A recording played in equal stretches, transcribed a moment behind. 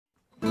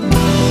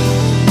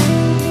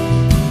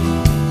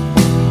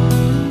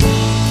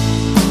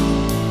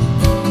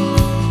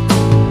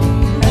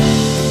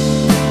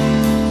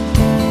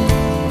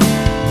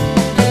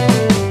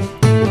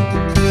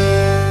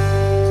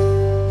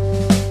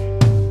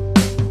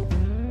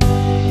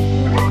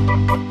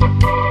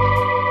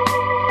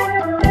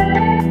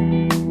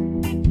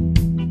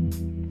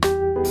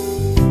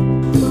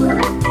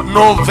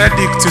No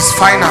verdict is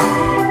final.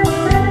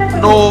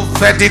 No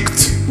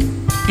verdict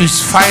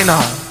is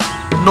final.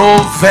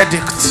 No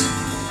verdict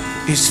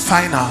is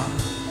final.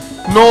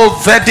 No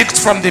verdict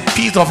from the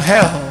pit of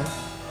hell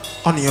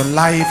on your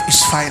life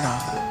is final.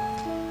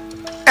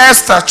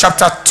 Esther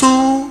chapter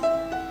 2.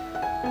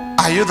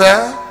 Are you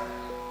there?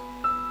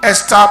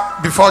 Esther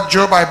before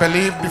Job, I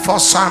believe, before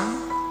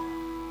Psalm.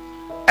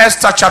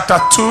 Esther chapter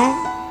 2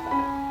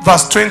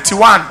 verse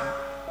 21.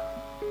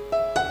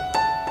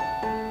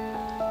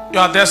 You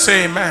are there,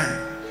 say amen.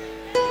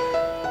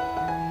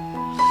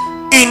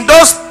 In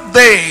those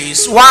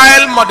days,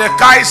 while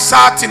Mordecai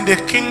sat in the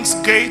king's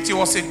gate, he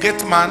was a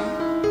gate man.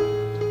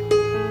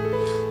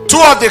 Two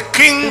of the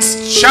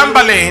king's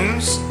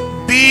chamberlains,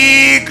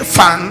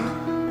 Bigthan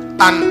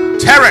and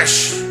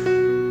Teresh,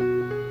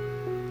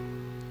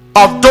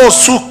 of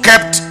those who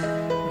kept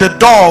the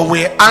door,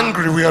 were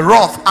angry, were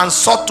wroth, and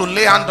sought to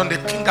lay hand on the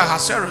king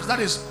Ahasuerus.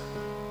 That is,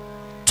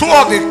 two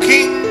of the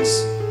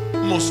king's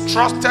most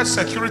trusted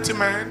security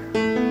men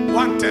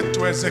wanted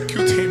to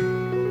execute him.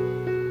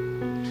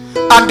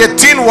 And the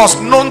thing was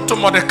known to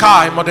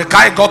Mordecai.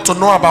 Mordecai got to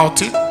know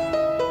about it.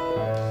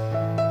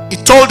 He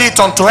told it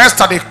unto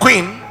Esther the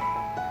queen,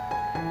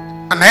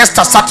 and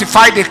Esther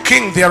certified the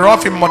king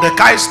thereof in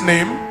Mordecai's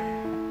name.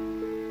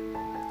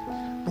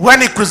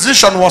 When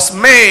inquisition was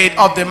made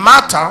of the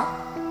matter,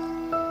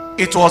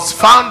 it was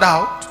found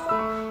out.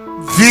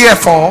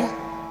 Therefore,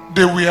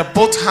 they were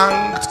both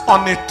hanged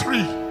on a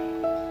tree.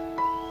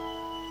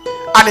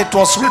 And it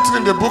was written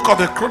in the book of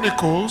the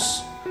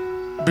Chronicles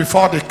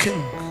before the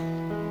king.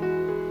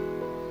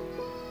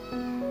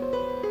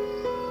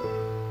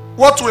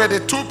 What were the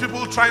two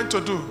people trying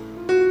to do?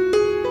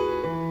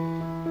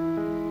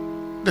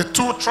 The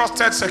two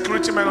trusted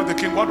security men of the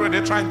king, what were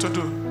they trying to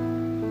do?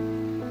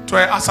 To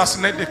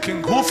assassinate the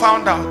king. Who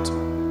found out?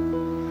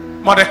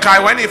 Mordecai.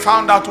 When he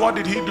found out, what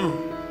did he do?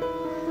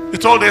 He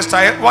told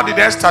Esther. What did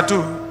Esther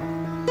do?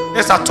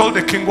 Esther told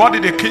the king. What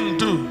did the king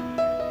do?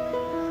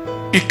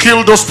 He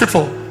killed those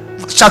people.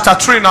 Chapter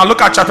 3. Now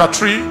look at chapter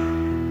 3.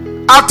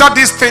 After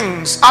these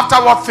things. After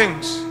what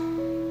things?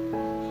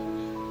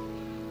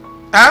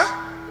 After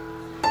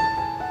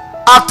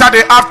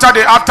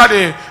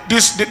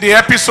the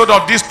episode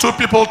of these two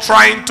people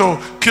trying to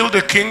kill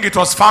the king, it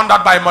was found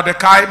out by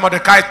Mordecai.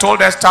 Mordecai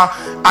told Esther,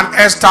 and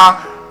Esther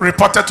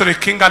reported to the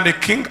king, and the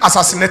king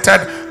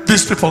assassinated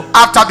these people.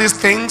 After these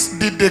things,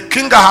 did the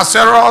king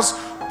Ahasuerus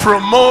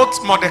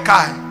promote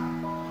Mordecai?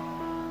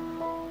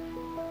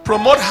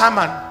 Promote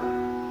Haman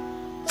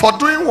for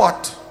doing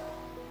what?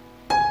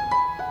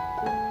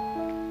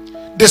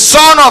 The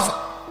son of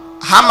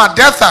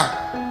Hammedatha,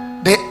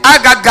 the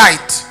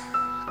Agagite,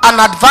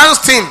 and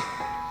advanced him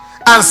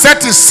and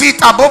set his seat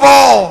above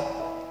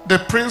all the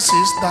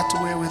princes that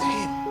were with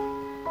him.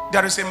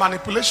 There is a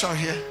manipulation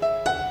here.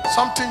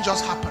 Something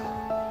just happened.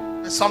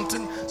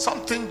 Something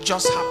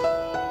just happened.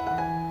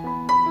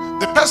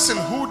 The person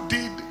who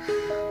did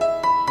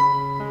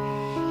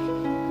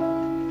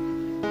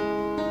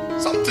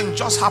something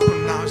just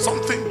happened now.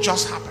 Something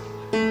just happened.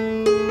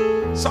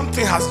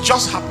 Something has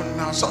just happened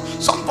now. So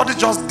somebody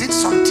just did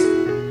something.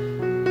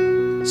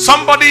 A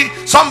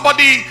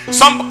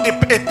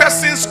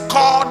person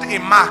scored a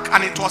mark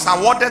and it was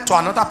awarded to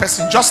another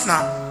person just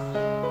now.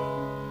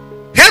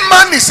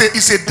 Haman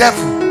is a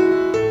devil.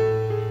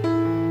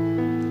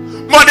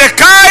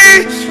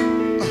 Mordecai,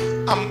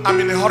 I'm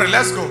in a hurry.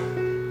 Let's go.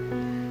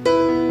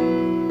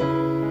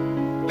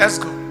 Let's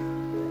go.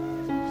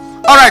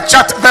 All right,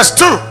 verse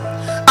 2.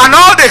 And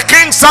all the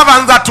king's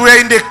servants that were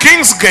in the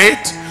king's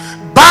gate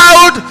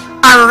bowed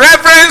and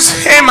reverenced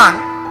Haman,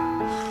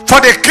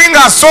 for the king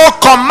has so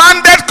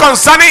commanded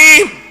concerning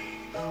him.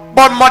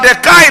 But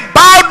Mordecai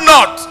bowed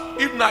not.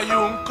 If na you,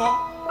 uncle,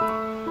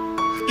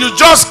 you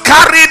just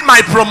carried my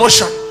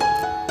promotion.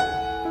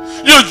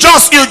 You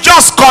just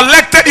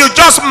collected, you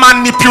just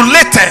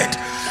manipulated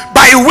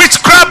by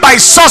witchcraft, by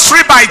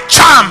sorcery, by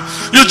charm.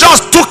 You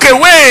just took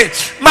away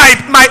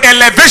my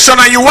elevation,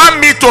 and you want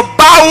me to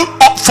bow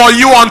up for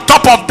you on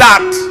top of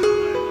that.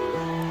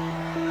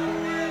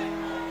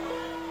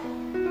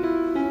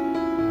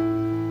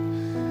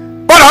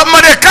 But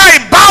Mordecai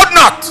bowed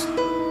not.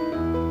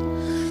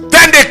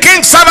 Then the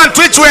king's servant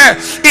which were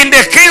in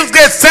the king's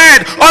gate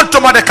said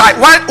unto Mordecai,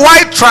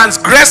 why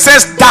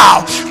transgressest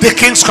thou the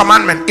king's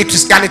commandment?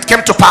 And it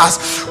came to pass,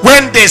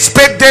 when they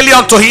spake daily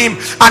unto him,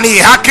 and he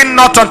hearkened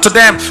not unto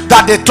them,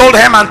 that they told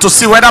Haman to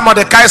see whether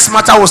Mordecai's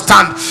matter would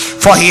stand.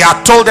 For he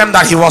had told them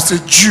that he was a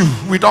Jew.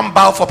 We don't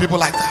bow for people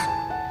like that.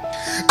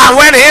 And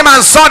when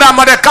Haman saw that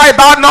Mordecai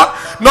bowed not,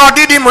 nor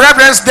did him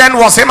reverence, then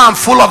was Haman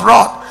full of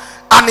wrath.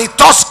 And he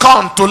thought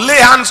scorn to lay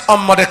hands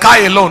on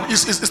Mordecai alone.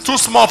 It's too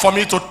small for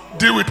me to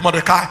deal with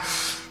Mordecai.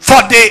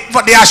 For they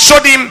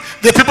assured him,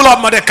 the people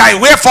of Mordecai,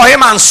 wherefore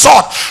Haman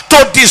sought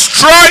to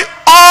destroy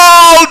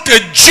all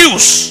the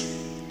Jews.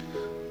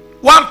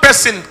 One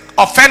person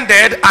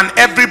offended and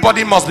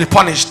everybody must be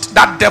punished.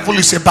 That devil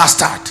is a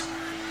bastard.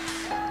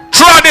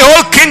 Throughout the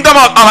whole kingdom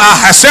of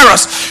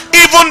Ahasuerus,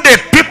 even the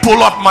people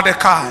of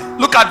Mordecai.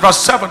 Look at verse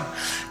 7.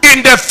 He In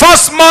the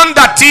first month,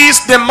 that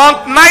is the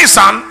month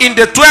Nisan, in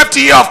the 12th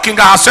year of King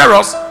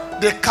Ahasuerus,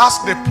 they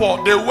cast the poor.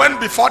 They went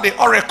before the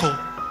oracle,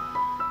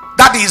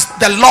 that is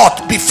the Lord,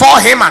 before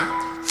Haman,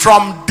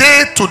 from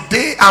day to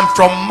day and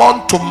from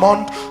month to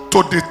month to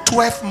the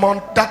 12th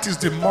month, that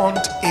is the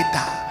month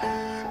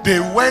Adar.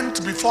 They went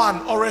before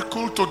an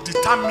oracle to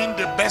determine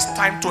the best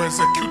time to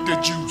execute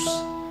the Jews.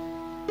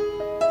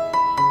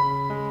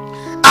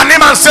 And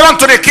Haman said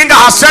unto the king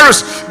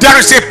Ahasuerus, there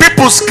is a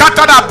people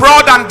scattered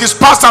abroad and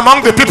dispersed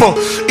among the people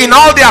in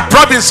all their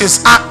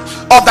provinces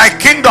of thy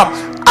kingdom,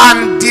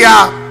 and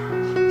their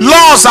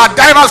laws are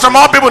diverse from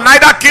all people,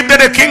 neither keep they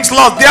the king's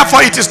laws.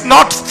 Therefore it is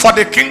not for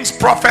the king's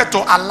prophet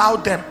to allow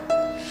them.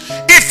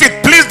 If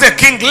it please the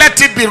king, let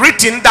it be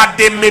written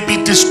that they may be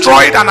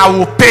destroyed, and I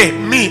will pay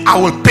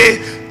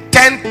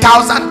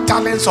 10,000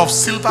 talents of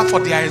silver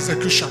for their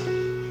execution.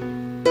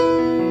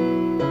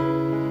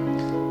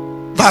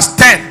 Verse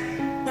 10.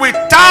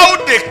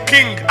 Without the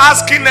king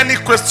asking any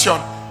question,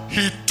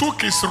 he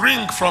took his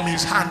ring from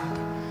his hand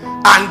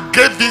and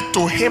gave it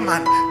to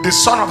Haman, the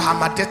son of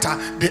Hammedatha,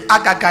 the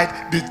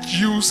Agagite, the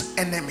Jews'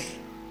 enemy.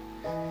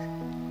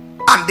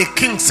 And the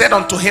king said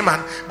unto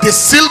Haman, the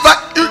silver,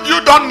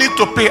 you don't need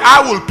to pay,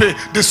 I will pay.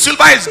 The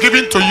silver is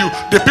given to you,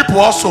 the people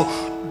also,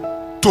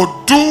 to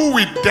do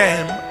with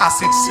them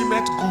as it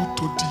seemeth good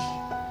to thee.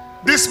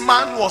 This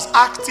man was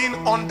acting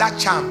under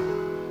charm.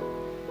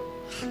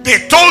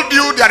 They told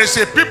you there is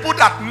a people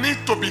that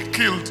need to be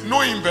killed.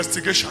 No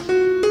investigation.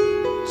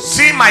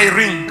 See my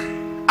ring.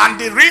 And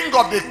the ring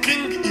of the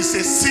king is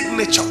a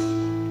signature.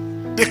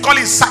 They call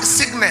it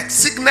signet.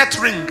 Signet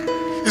ring.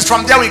 It's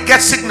from there we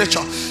get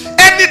signature.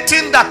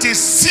 Anything that is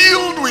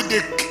sealed with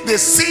the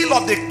seal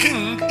of the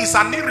king is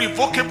an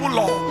irrevocable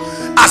law,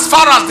 as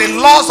far as the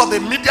laws of the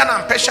Median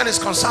and Persian is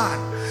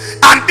concerned.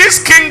 And this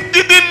king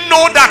didn't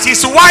know that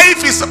his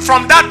wife is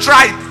from that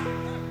tribe.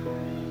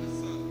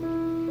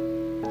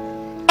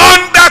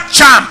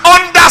 Charm,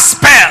 under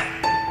spell.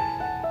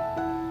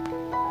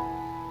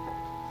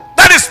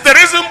 That is the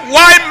reason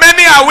why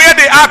many are where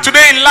they are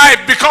today in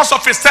life, because of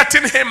a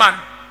certain Haman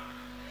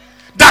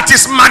that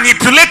is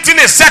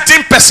manipulating a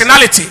certain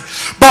personality.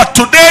 But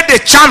today the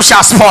charm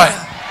shall spoil.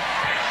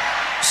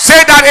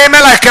 Say that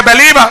amen like a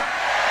believer.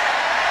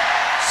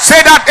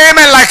 Say that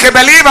amen like a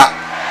believer.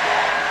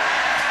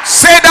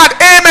 Say that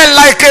amen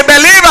like a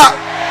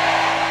believer.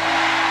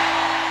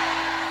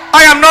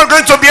 I am not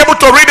going to be able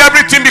to read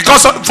everything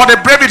because for the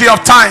brevity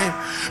of time,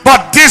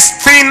 but this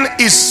thing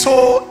is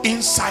so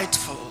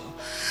insightful,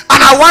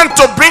 and I want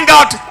to bring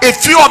out a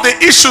few of the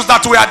issues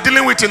that we are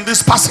dealing with in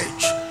this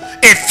passage.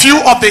 A few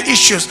of the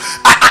issues,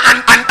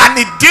 and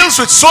it deals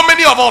with so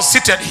many of us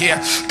seated here.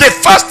 The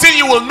first thing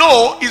you will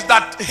know is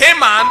that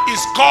Haman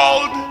is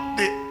called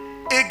the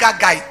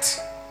Agagite.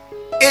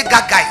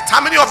 Agagite.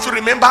 How many of you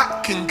remember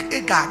King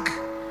Agag,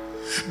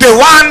 the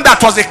one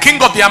that was the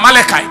king of the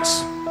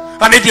Amalekites?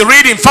 And if you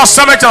read in 1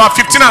 Samuel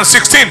chapter 15 and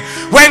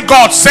 16, when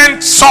God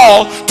sent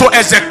Saul to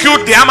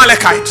execute the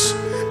Amalekites,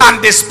 and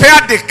they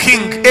spared the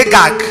king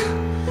Agag.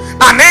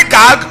 And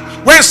Agag,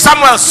 when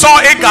Samuel saw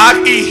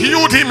Agag, he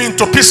hewed him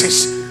into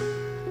pieces.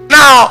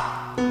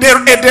 Now,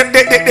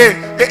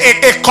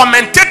 a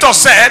commentator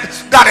said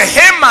that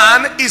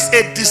Haman is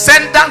a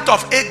descendant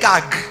of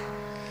Agag.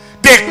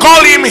 They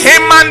call him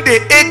Haman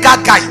the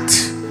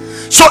Agagite.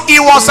 So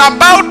he was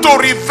about to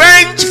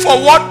revenge for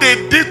what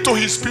they did to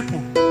his people.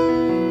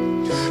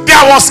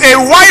 There was a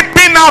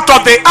wiping out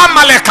of the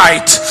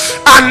Amalekite,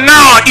 and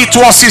now it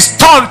was his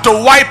turn to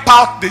wipe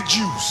out the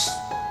Jews.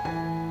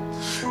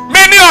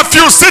 Many of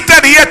you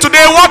seated here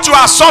today, what you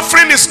are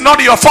suffering is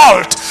not your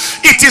fault.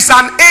 It is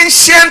an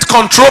ancient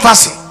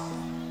controversy.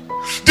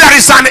 There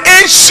is an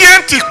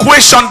ancient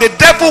equation the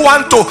devil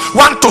want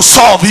to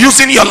solve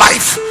using your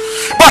life.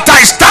 But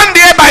I stand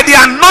here by the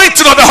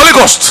anointing of the Holy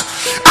Ghost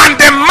and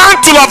the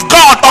mantle of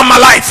God on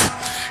my life.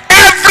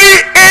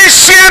 Every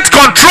ancient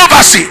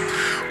controversy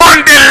on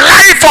the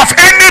life of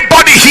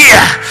anybody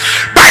here,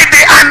 by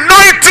the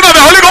anointing of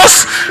the Holy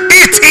Ghost,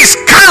 it is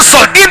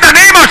cancelled in the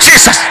name of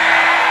Jesus.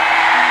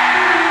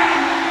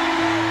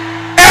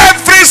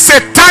 Every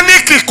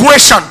satanic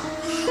equation,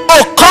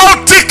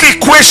 occultic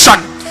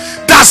equation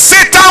that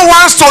Satan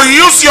wants to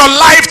use your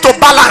life to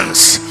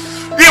balance,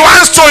 he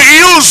wants to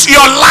use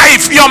your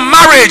life, your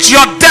marriage,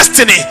 your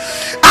destiny,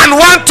 and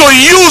want to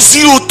use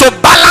you to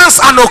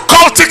balance an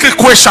occultic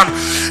equation,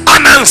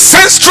 an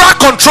ancestral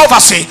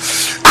controversy.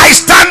 I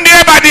stand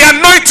here by the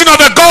anointing of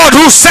the God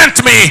who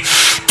sent me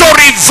to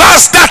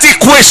reverse that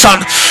equation,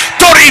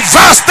 to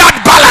reverse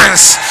that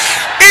balance.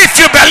 If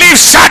you believe,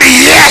 shout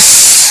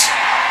yes.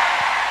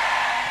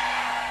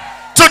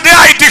 Today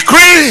I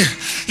decree,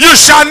 you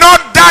shall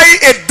not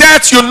die a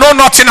death you know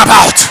nothing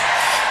about.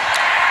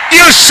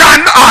 You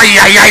shall not,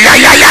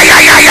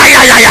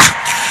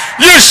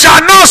 you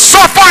shall not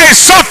suffer a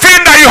suffering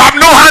that you have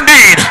no hand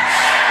in.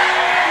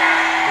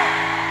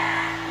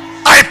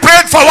 I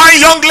prayed for one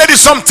young lady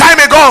some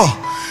time ago,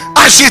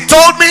 and she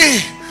told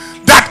me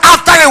that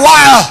after a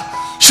while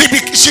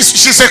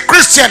she's a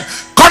Christian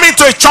coming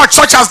to a church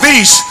such as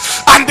this,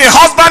 and the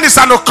husband is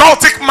an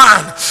occultic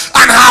man,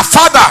 and her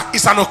father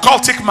is an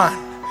occultic man.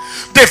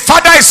 The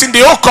father is in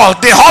the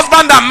occult, the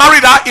husband that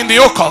married her in the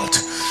occult,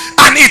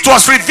 and it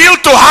was revealed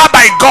to her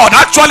by God.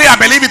 Actually, I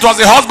believe it was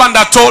the husband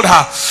that told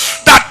her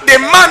that the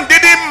man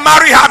didn't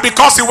marry her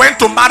because he went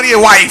to marry a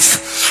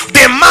wife.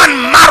 The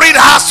man married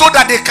her so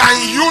that they can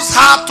use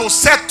her to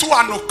settle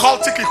an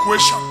occultic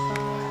equation.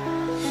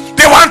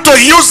 They want to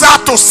use her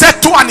to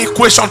settle an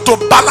equation, to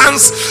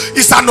balance.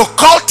 It's an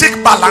occultic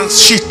balance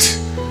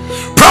sheet.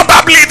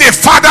 Probably the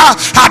father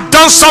had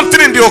done something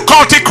in the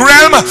occultic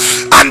realm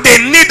and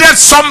they needed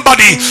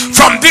somebody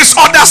from this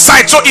other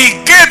side, so he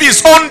gave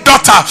his own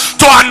daughter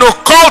to an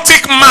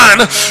occultic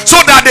man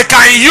so that they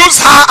can use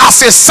her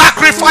as a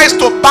sacrifice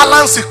to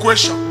balance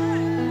equation.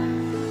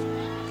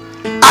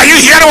 Are you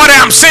hearing what I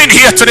am saying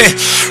here today?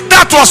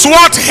 That was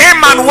what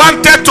Haman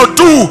wanted to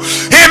do.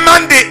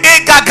 Haman the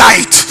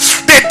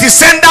Agagite, the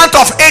descendant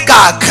of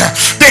Agag,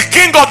 the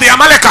king of the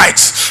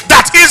Amalekites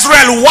that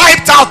Israel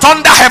wiped out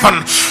under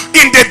heaven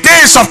in the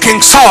days of King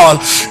Saul.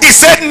 He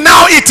said,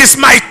 now it is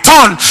my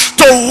turn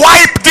to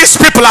wipe these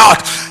people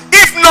out.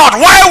 If not,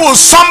 why will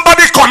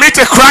somebody commit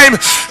a crime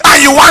and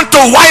you want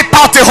to wipe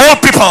out the whole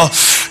people?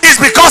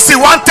 It's because he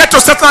wanted to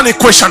settle an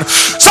equation.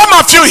 Some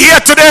of you here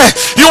today,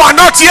 you are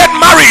not yet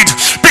married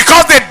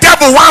because the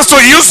devil wants to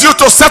use you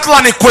to settle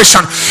an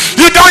equation.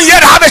 You don't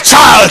yet have a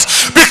child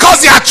because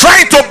they are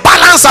trying to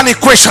balance an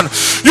equation.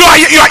 You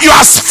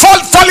are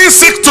falling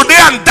sick today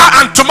and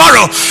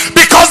tomorrow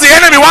because the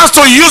enemy wants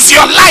to use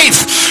your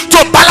life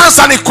to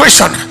balance an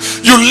equation.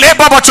 You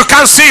labor but you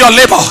can't see your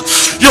labor.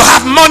 You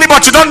have money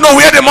but you don't know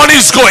where the money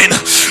is going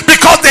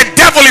because the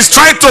devil is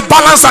trying to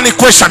balance an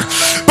equation.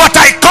 But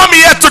I come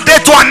here today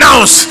to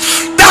announce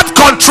that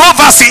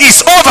controversy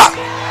is over.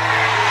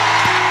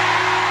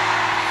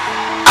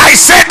 I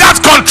say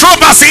that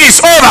controversy is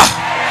over.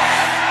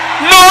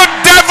 No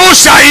devil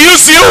shall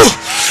use you,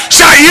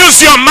 shall use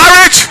your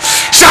marriage,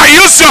 shall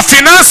use your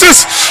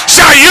finances,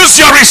 shall use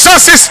your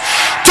resources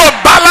to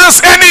balance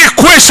any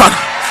equation.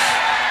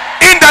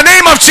 In the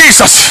name of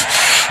Jesus,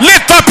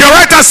 lift up your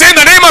right and say, in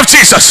the name of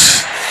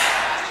Jesus,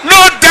 no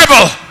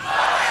devil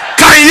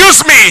can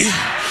use me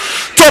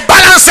to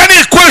balance any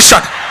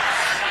equation.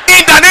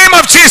 In the name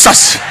of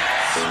Jesus,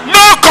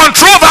 no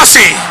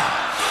controversy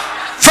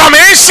from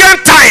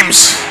ancient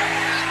times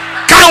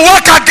can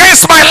work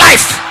against my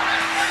life.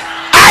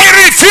 I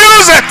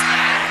refuse it.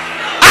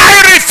 I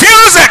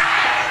refuse it.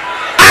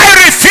 I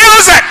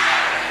refuse it.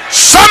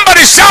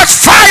 Somebody shout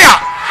fire.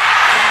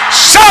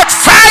 Shout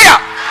fire.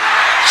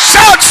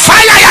 Shout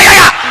fire. Yeah, yeah,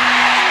 yeah.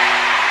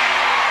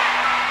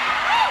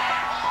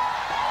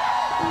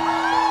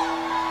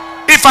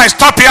 If I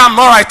stop here, I'm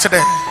alright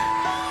today.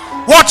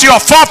 What your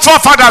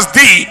forefathers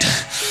did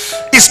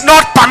is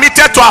not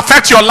permitted to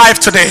affect your life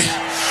today.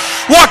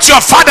 What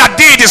your father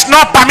did is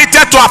not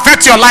permitted to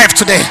affect your life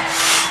today.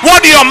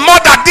 What your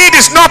mother did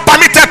is not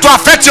permitted to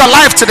affect your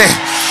life today.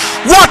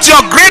 What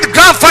your great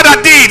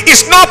grandfather did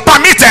is not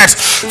permitted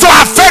to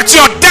affect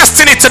your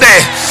destiny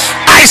today.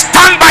 I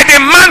stand by the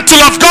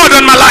mantle of God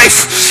on my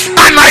life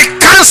and I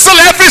cancel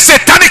every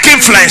satanic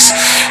influence,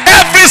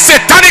 every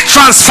satanic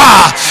transfer,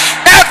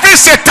 every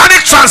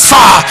satanic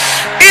transfer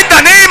in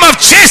the name of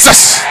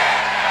Jesus.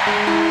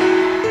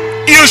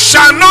 You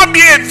shall not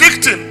be a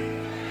victim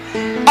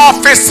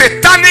of a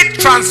satanic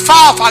transfer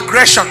of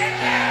aggression.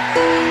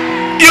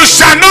 You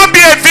shall not be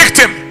a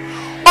victim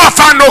of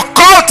an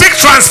occultic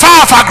transfer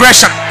of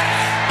aggression.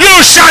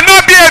 You shall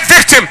not be a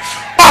victim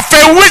of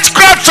a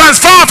witchcraft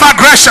transfer of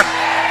aggression.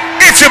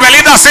 If you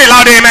believe that, say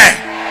loud amen.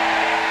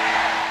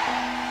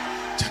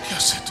 Take your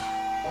seat.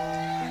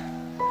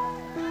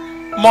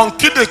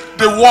 Monkey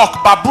they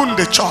walk, baboon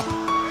they chop.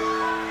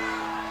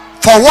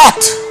 For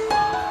what?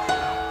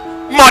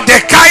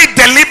 Mordecai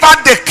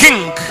delivered the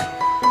king.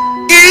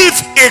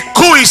 If a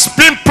coup is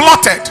being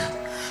plotted,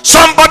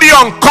 somebody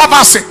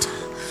uncovers it.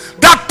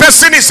 That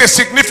person is a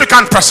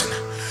significant person.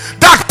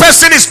 That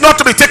person is not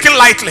to be taken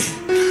lightly.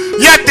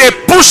 Yet they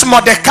pushed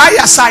Mordecai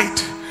aside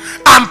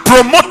and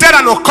promoted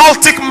an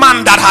occultic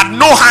man that had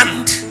no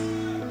hand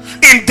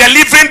in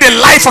delivering the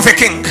life of a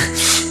king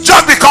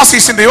just because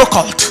he's in the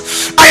occult.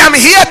 I am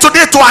here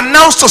today to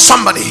announce to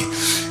somebody,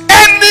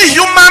 any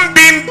human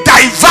being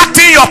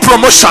diverting your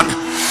promotion,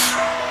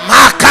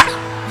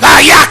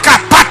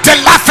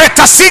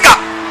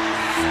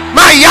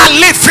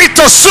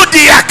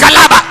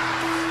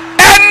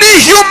 any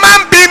human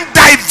being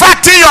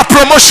diverting your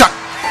promotion,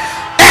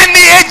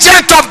 any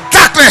agent of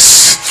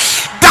darkness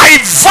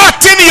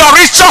diverting your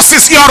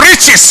resources, your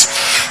riches,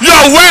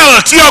 your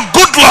wealth, your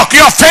good luck,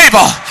 your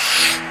favor,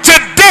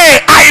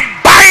 today I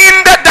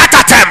bind that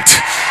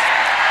attempt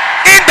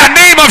in the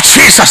name of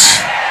Jesus.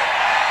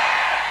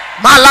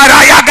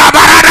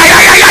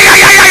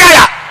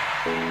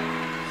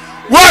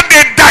 What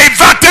they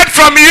diverted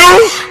from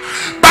you,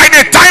 by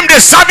the time the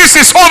service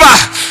is over,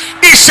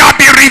 it shall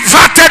be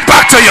reverted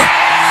back to you.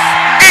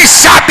 It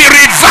shall be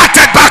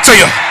reverted back to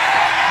you.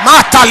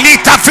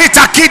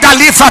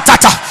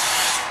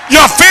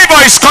 Your favor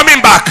is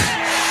coming back.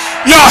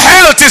 Your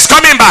health is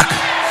coming back.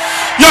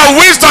 Your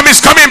wisdom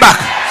is coming back.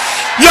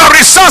 Your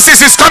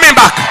resources is coming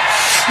back.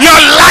 Your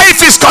life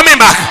is coming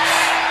back.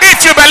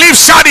 If you believe,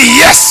 shout it.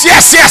 Yes,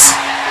 yes, yes.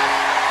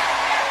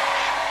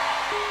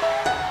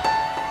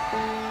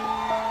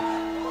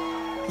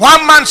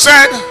 One man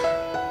said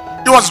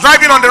he was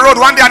driving on the road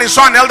one day and he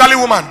saw an elderly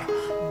woman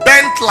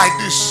bent like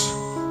this,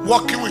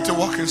 walking with a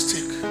walking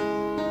stick.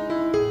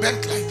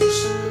 Bent like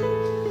this.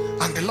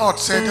 And the Lord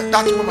said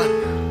that woman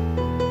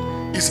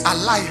is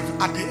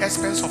alive at the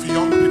expense of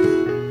young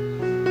people.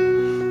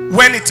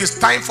 When it is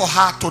time for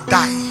her to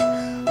die,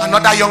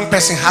 another young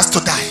person has to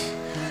die.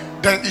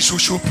 Then she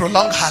should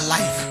prolong her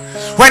life.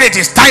 When it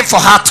is time for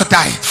her to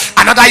die,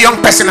 another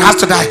young person has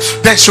to die.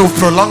 Then she will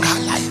prolong her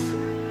life.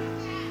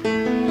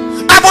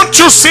 Haven't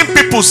you seen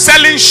people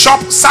selling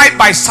shop side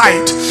by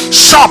side?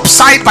 Shop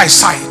side by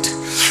side.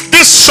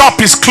 This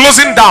shop is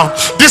closing down.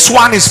 This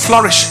one is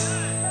flourishing.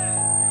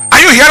 Are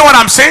you hearing what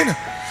I'm saying?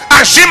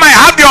 And she might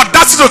have the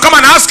audacity to come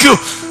and ask you,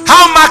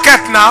 how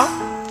market now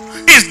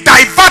is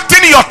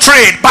diverting your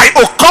trade by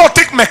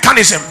occultic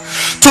mechanism.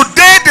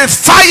 Today the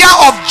fire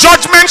of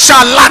judgment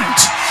shall land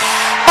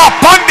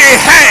upon the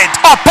head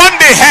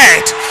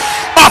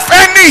of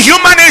any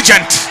human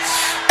agent,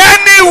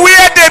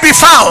 anywhere they be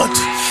found.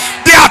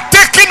 They are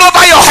taking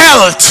over your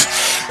health.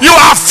 You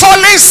are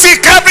falling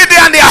sick every day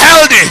and they are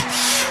healthy.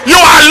 You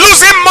are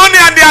losing money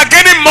and they are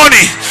gaining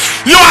money.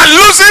 You are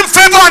losing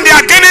favor and they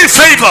are gaining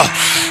favor.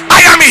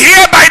 I am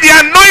here by the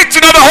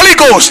anointing of the Holy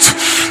Ghost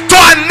to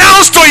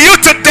announce to you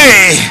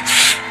today,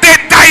 the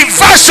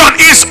diversion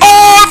is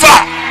over.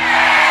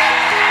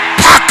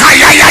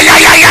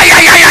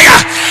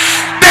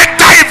 The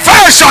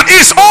diversion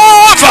is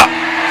over.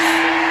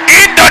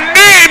 In the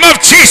name of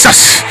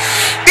Jesus.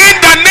 In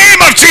the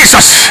name of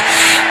Jesus.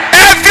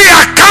 Every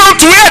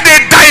account where they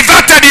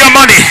diverted your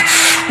money,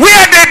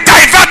 where they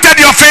diverted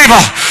your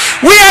favor,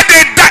 where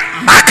they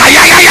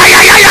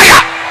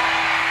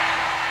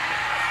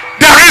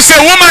there is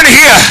a woman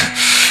here.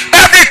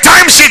 Every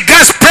time she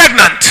gets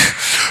pregnant,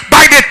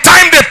 by the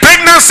time the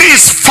pregnancy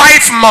is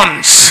 5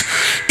 months,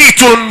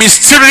 it will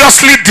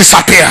mysteriously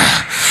disappear.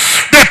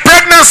 The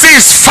pregnancy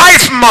is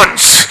 5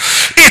 months,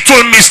 it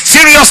will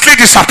mysteriously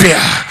disappear.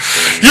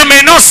 You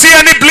may not see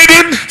any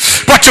bleeding,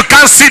 but you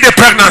can't see the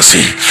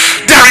pregnancy.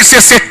 There is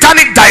a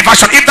satanic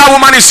diversion. If that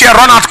woman is here,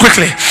 run out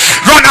quickly.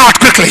 Run out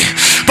quickly.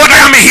 But I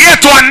am here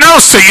to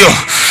announce to you,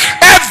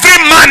 every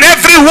man,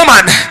 every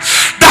woman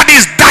that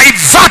is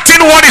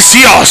diverting what is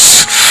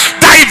yours,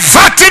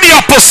 diverting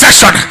your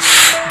possession,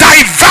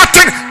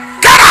 diverting,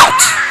 get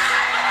out,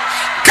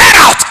 get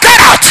out,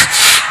 get out.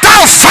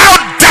 Thou foul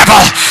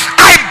devil,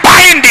 I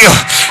bind you,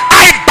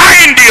 I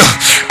bind you,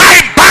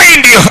 I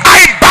bind you,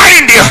 I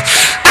bind you,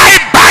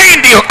 I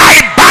bind you, I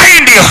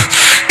bind you.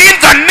 In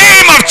the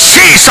name of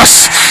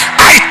Jesus,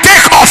 I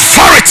take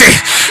authority,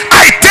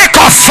 I take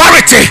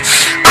authority,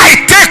 I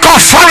take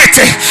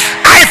authority,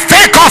 I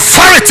take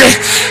authority,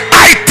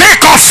 I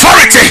take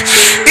authority.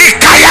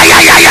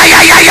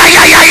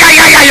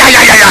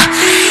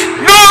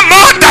 No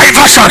more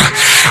diversion.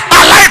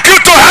 I'd like you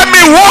to help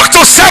me walk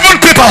to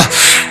 7 people.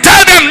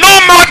 Tell them no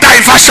more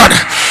diversion.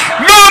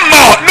 No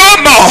more, no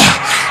more,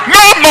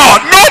 no more,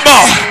 no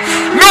more,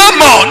 no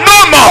more, no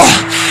more,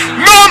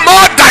 no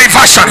more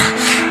diversion.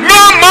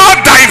 No more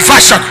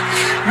diversion.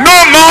 No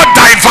more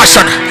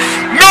diversion.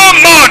 No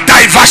more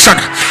diversion.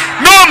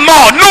 No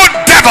more. No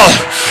devil,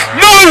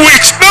 no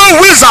witch, no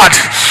wizard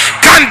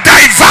can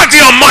divert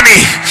your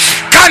money,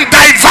 can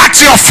divert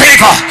your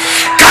favor,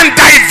 can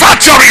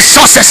divert your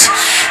resources.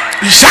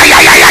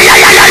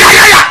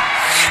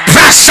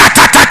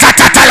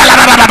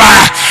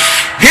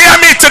 Hear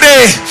me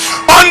today.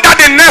 Under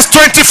the next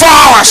 24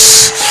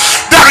 hours,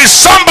 there is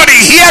somebody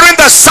hearing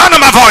the sound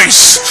of my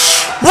voice.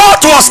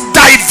 What was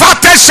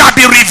diverted shall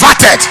be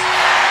reverted.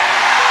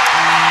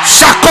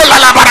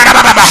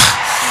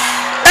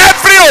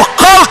 Every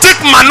occultic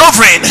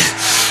maneuvering,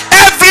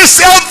 every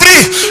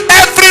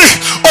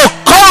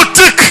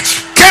occultic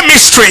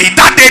chemistry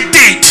that they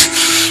did,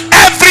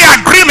 every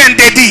agreement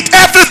they did,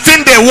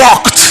 everything they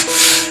worked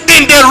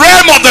in the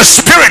realm of the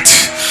spirit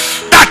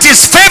that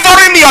is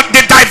favoring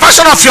the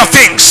diversion of your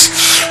things,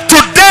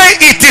 today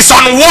it is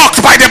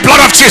unworked by the blood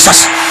of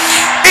Jesus.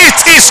 It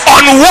is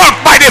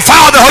unworked by the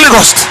fire of the Holy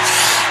Ghost.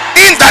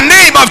 In the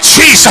name of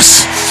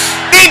Jesus.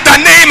 In the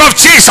name of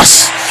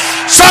Jesus.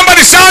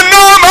 Somebody say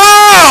no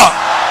more.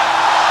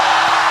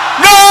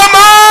 No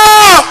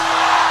more.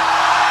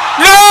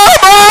 No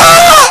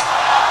more.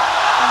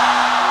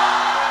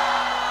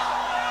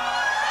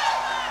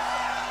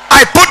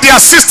 I put their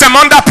system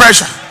under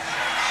pressure.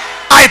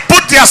 I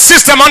put their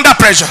system under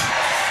pressure.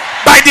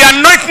 By the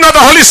anointing of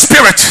the Holy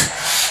Spirit.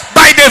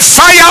 By the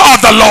fire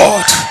of the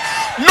Lord.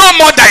 No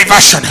more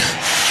diversion.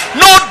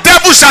 No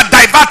devil shall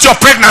divert your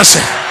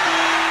pregnancy.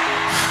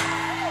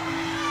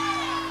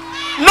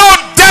 No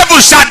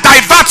devil shall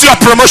divert your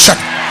promotion.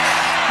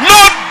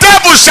 No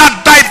devil shall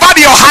divert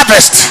your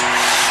harvest.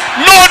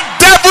 No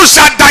devil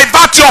shall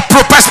divert your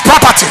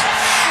property.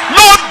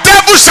 No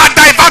devil shall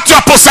divert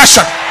your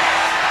possession.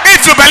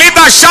 If you believe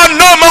that, shout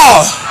no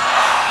more.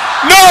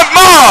 No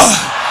more.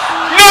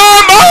 No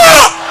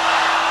more.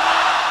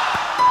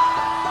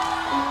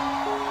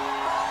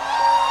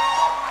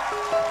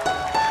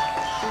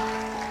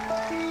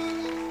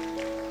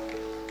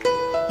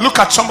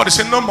 at somebody,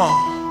 say no more.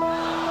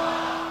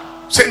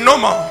 Say no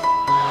more.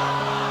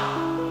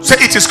 Say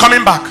it is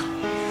coming back.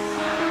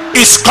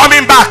 It's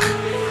coming back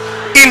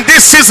in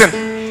this season.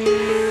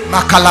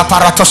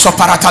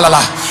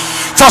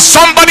 For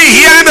somebody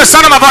hearing the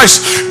sound of my voice,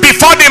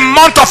 before the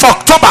month of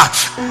October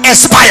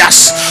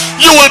expires,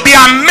 you will be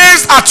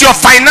amazed at your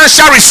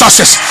financial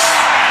resources,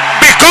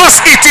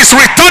 because it is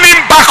returning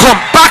back home,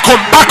 back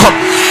home, back home.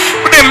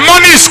 The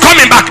money is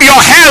coming back. Your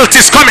health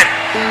is coming.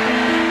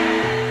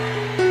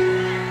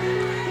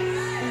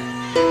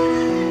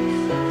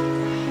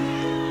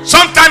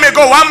 Some time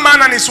ago, one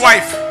man and his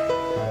wife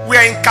were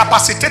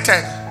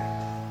incapacitated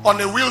on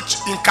a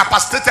wheelchair,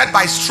 incapacitated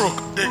by stroke.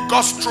 They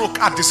got stroke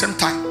at the same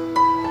time.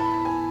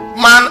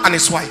 Man and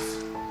his wife.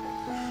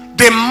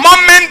 The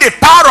moment the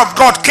power of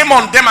God came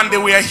on them and they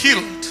were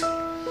healed,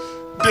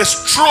 the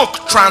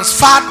stroke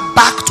transferred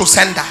back to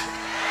sender.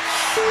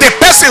 The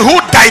person who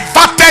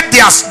diverted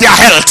their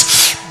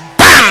health,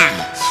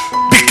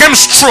 bam, became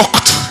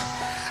stroked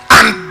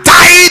and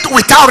died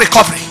without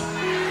recovery.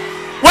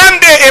 One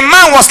day a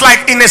man was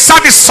like in a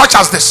service such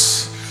as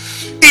this.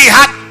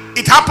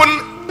 It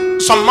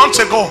happened some months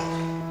ago.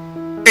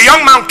 A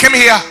young man came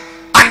here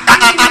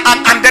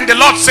and then the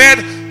Lord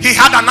said he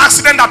had an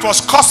accident that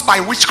was caused by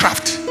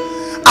witchcraft,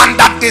 and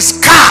that the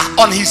scar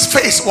on his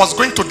face was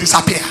going to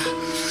disappear.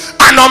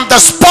 And on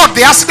the spot,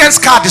 the accident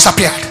scar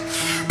disappeared.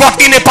 But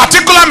in a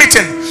particular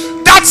meeting,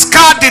 that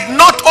scar did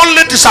not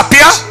only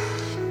disappear,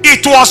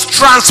 it was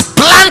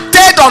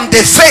transplanted on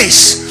the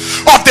face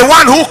of the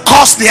one who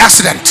caused the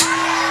accident.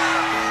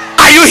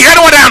 Are you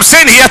hearing what I am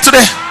saying here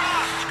today?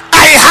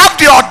 I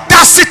have the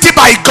audacity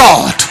by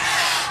God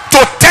to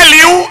tell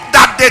you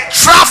that the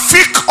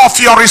traffic of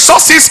your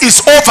resources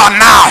is over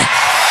now.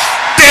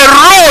 The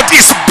road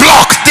is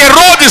blocked. The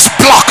road is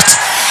blocked.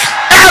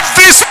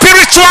 Every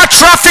spiritual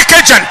traffic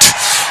agent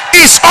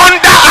is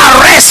under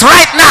arrest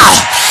right now.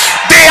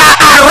 They are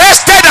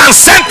arrested and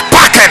sent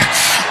packing.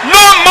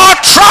 No more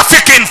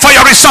trafficking for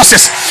your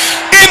resources.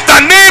 In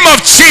the name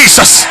of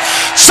Jesus.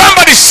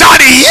 Somebody shout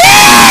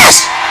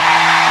yes.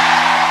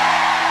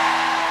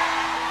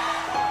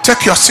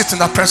 Take your seat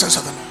in the presence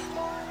of the Lord.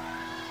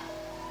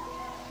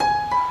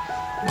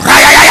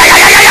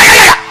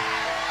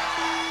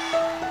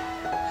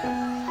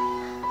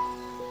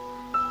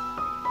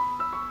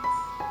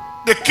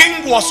 The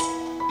king was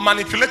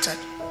manipulated.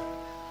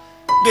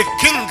 The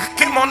king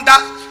came under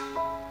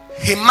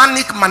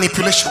Hemanic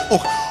manipulation,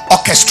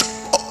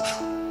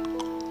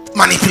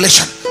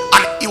 manipulation,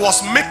 and he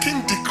was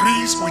making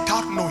decrees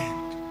without knowing.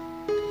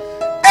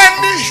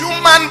 Any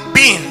human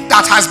being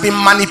that has been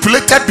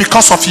manipulated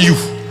because of you,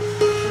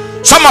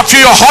 some of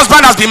you, your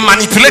husband has been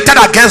manipulated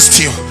against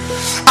you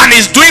and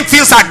is doing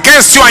things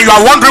against you, and you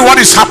are wondering what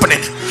is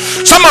happening.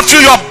 Some of you,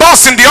 your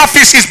boss in the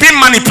office is being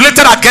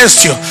manipulated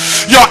against you.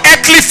 Your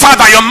earthly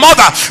father, your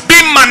mother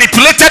being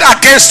manipulated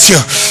against you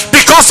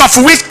because of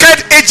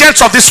wicked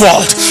agents of this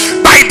world.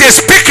 By the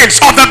speakings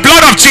of the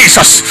blood of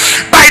Jesus,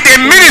 by the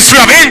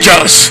ministry of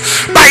angels,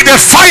 by the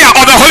fire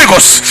of the Holy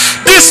Ghost,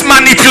 this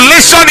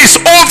manipulation is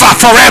over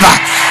forever.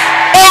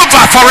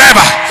 Over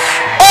forever.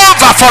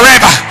 Over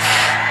forever.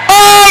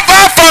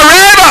 Over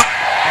forever.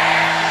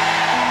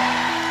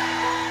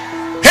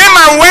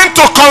 Haman went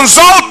to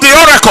consult the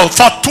oracle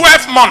for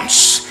 12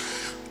 months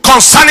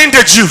concerning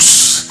the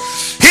Jews.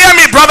 Hear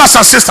me, brothers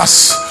and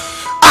sisters.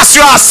 As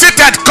you are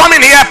seated coming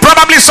here,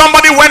 probably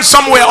somebody went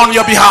somewhere on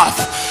your behalf,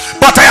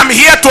 but I am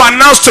here to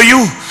announce to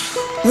you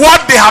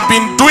what they have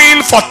been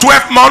doing for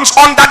 12 months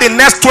under the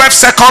next 12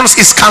 seconds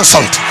is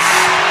cancelled.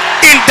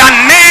 In the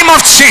name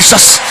of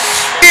Jesus.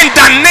 In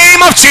the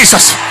name of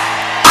Jesus.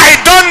 I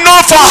don't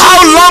know for how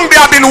long they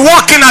have been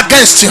working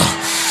against you.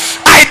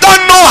 I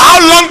don't know how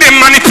long the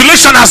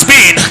manipulation has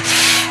been,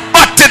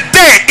 but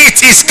today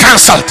it is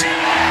cancelled.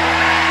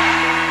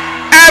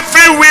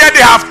 Everywhere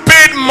they have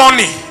paid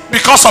money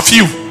because of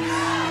you,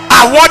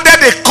 awarded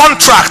a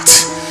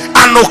contract,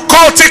 an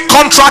occultic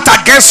contract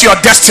against your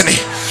destiny,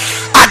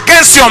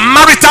 against your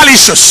marital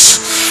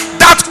issues.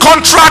 That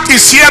contract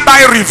is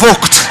hereby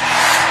revoked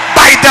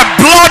by the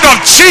blood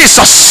of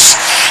Jesus.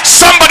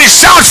 Somebody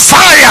shout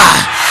fire.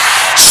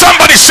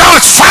 Somebody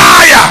shout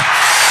fire.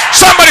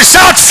 Somebody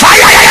shout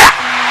fire.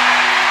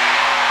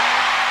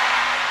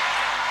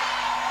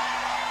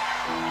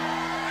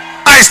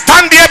 I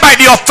stand here by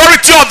the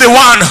authority of the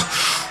one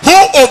who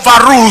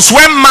overrules.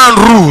 When man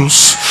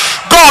rules,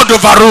 God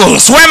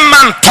overrules. When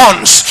man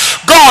turns,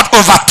 God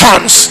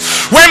overturns.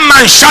 When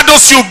man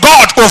shadows you,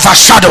 God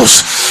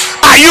overshadows.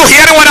 Are you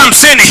hearing what I'm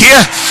saying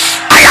here?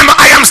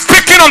 I am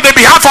speaking on the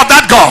behalf of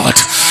that God.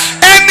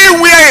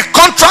 Anywhere a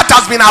contract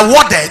has been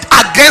awarded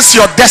against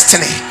your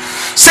destiny,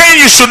 saying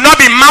you should not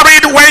be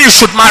married when you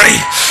should marry,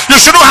 you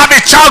shouldn't have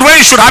a child when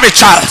you should have a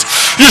child,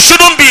 you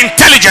shouldn't be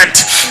intelligent,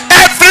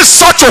 every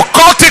such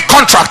occultic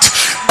contract,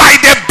 by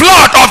the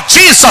blood of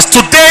Jesus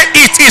today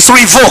it is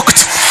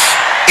revoked.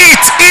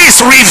 It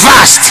is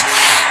reversed.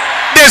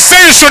 They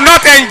say you should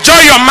not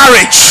enjoy your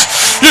marriage,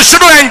 you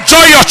shouldn't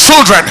enjoy your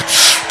children.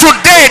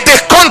 Today the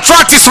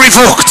contract is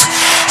revoked.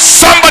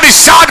 Somebody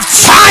shout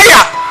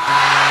fire.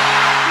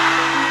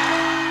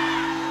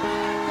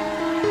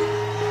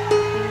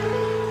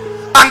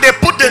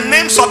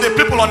 names of the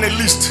people on a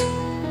list.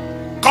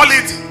 Call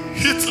it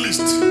hit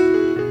list.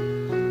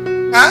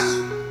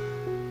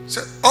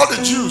 So all the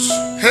Jews,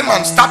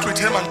 Haman, start with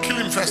Haman, kill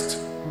him first.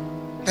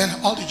 Then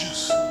all the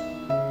Jews.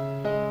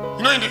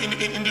 You know,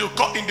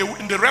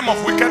 in the realm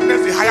of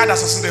wickedness, the hired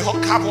assassin, they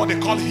have what they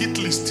call hit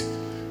list.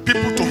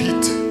 People to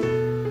hit.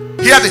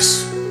 Hear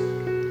this.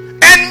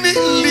 Any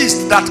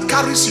list that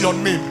carries your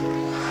name,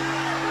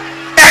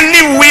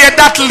 anywhere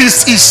that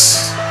list is,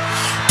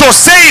 to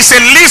say it's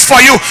a list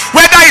for you,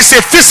 whether it's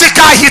a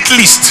physical hit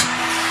list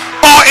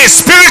or a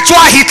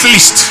spiritual hit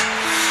list,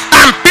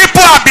 and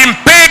people have been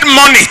paid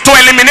money to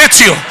eliminate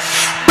you,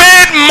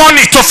 paid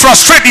money to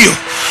frustrate you,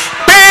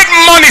 paid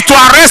money to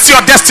arrest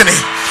your destiny.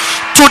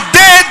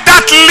 Today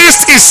that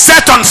list is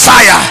set on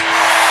fire,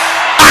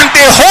 and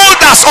the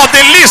holders of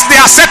the list,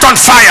 they are set on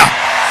fire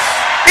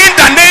in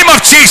the name of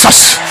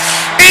Jesus.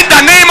 In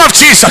the name of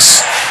Jesus.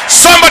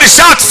 Somebody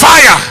shout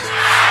fire.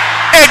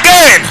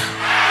 Again,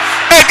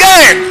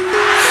 again,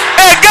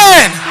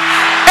 again,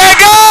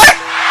 again.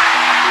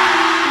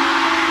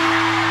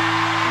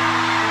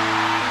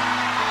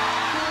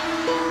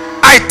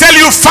 I tell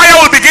you, fire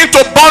will begin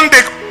to burn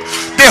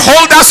the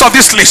holders of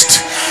this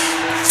list.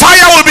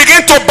 Fire will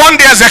begin to burn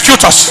the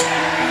executors.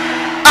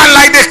 And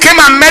like they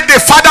came and met the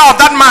father of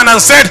that man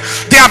and said,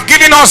 they have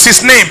given us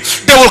his name,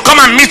 they will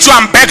come and meet you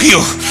and beg you,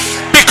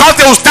 because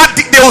they will start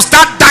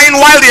dying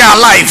while they are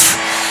alive.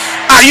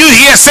 Are you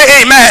here? Say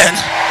amen.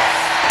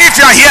 If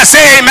you are here,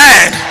 say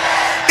amen.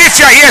 If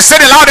you are here,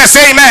 say the loudest,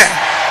 say amen.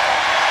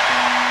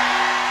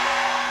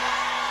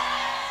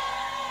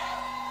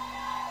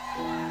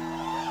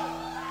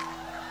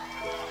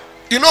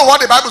 You know what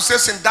the Bible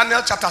says in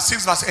Daniel chapter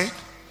 6 verse 8?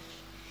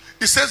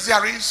 It says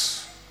there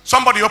is,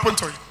 somebody open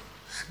to it,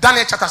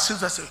 Daniel chapter 6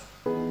 verse 8.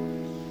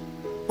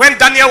 When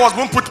Daniel was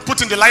being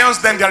put in the lion's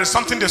den, there is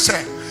something they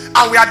said.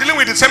 And we are dealing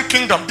with the same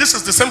kingdom. This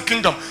is the same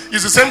kingdom.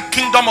 It's the same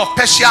kingdom of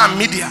Persia and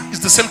Media. It's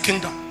the same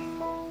kingdom.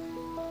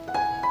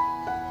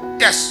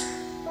 Yes.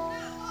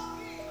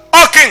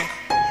 O king,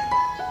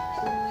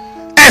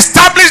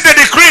 establish the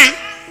decree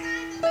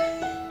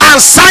and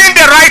sign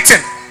the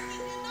writing,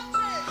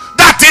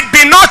 that it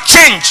be not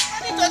changed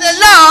to the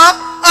law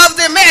of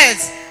the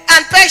Medes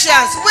and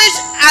Persians, which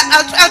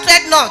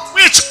altered not.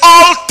 Which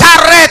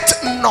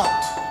altereth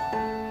not.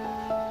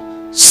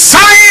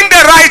 Sign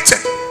the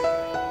writing.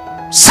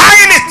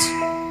 Sign it.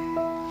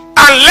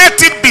 And let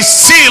it be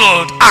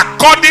sealed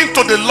according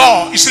to the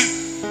law. You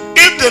see,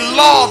 if the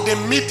law of the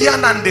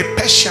Median and the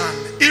Persian,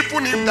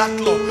 even if that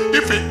law,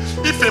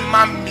 if a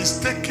man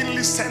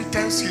mistakenly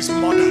sentenced his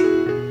mother,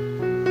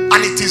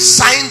 and it is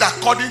signed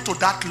according to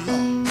that law,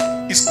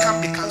 it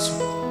can be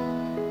cancelled.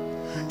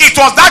 It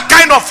was that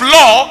kind of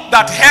law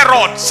that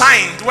Herod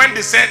signed when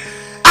they said,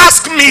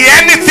 ask me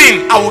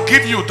anything, I will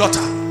give you a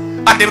daughter.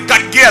 And the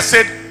guy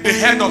said, the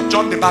head of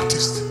John the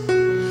Baptist.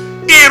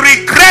 He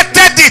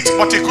regretted it,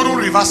 but he couldn't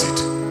reverse it.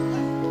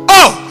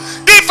 Oh,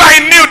 if I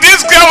knew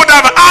this girl would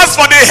have asked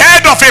for the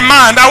head of a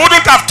man, I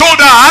wouldn't have told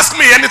her, ask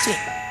me anything.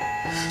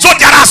 So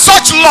there are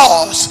such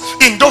laws.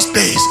 In those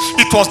days,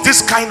 it was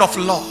this kind of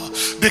law.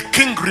 The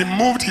king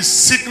removed his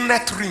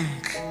signet ring,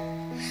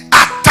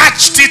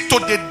 attached it to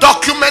the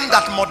document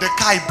that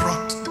Mordecai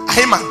brought,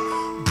 Haman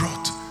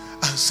brought,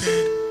 and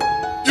said,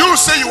 you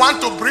say you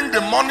want to bring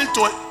the money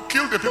to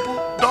kill the people,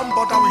 don't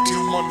bother with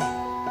your money.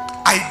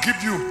 I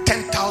give you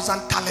 10,000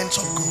 talents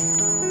of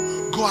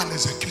gold. Go and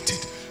execute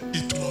it.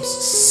 It was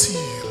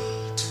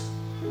sealed.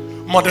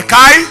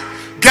 Mordecai,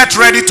 get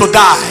ready to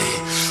die.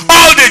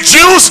 All the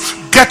Jews,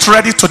 get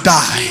ready to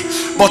die.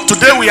 But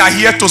today we are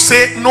here to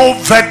say no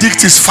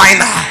verdict is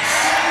final.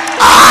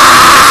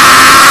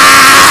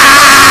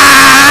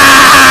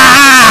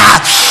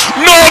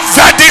 No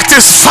verdict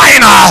is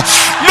final.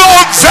 No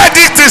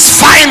verdict is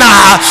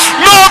final.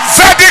 No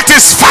verdict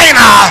is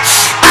final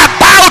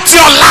about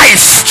your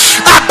life,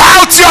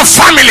 about your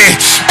family,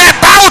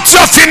 about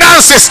your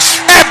finances,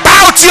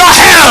 about your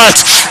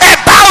health,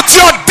 about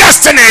your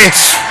destiny.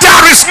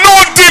 There is no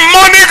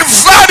demonic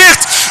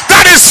verdict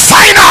that is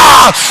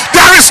final.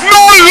 There is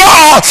no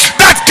law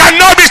that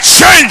cannot be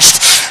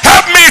changed.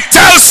 Help me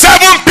tell 7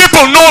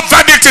 people, no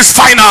verdict is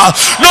final.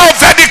 No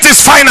verdict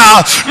is final.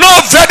 No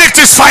verdict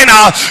is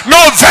final. No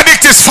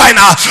verdict is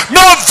final.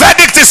 No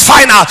verdict is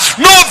final.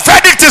 No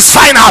verdict is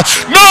final.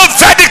 No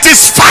verdict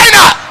is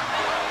final.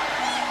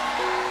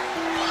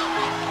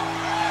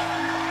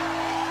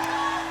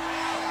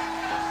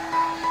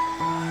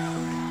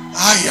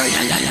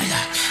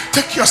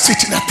 Take your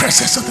seat in the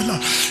presence of the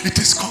Lord. It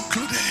is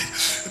concluded.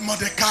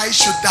 Mordecai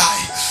should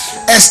die.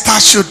 Esther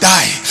should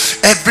die.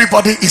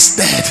 Everybody is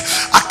dead.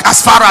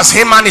 As far as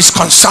Haman is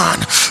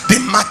concerned, the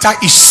matter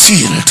is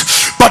sealed.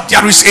 But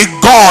there is a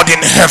God in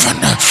heaven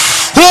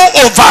who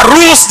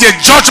overrules the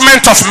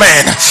judgment of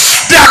men.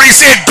 There is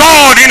a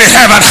God in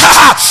heaven.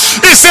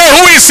 He said,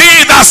 who is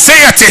he that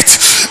saith it,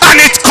 and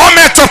it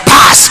cometh to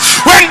pass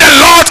when the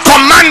Lord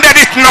commanded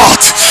it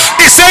not?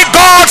 He said,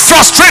 God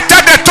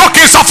frustrated the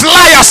tokens of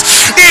liars.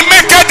 He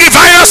maketh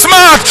diviners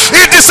mad.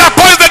 He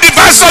disappoints the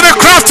devices of the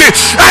crafty,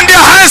 and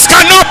their hands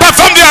cannot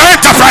perform their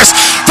enterprise.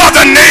 For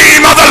the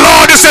name of the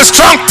Lord is a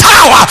strong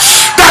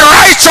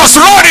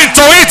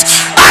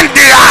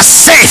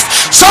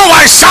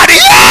Somebody shout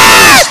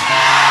yes.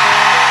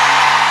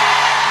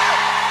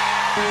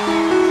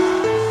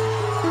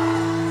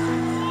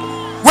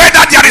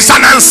 Whether there is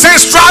an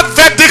ancestral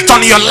verdict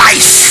on your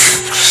life,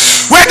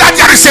 whether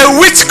there is a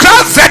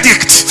witchcraft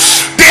verdict,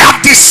 they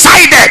have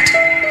decided.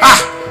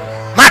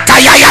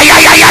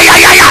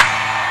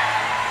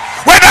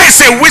 Whether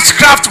it's a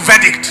witchcraft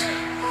verdict,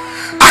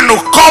 an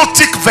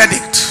occultic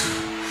verdict,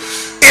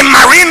 a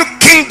marine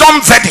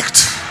kingdom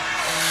verdict,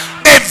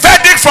 a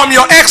verdict from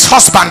your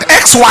ex-husband,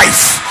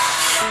 ex-wife,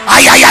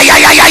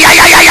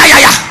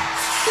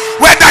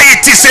 whether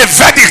it is a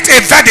verdict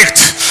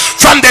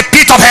from the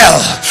pit of hell,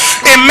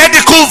 a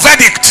medical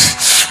verdict.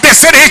 They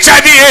said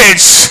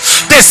HIV/AIDS,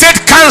 they said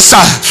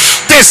cancer,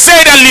 they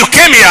said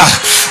leukemia.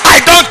 I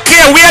don't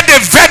care where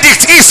the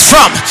verdict is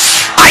from.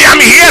 I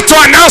am here to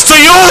announce to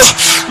you,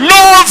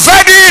 no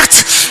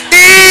verdict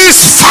is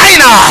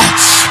final.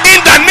 In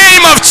the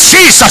name of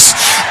Jesus,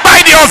 by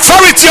the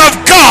authority of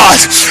God,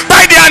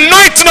 by the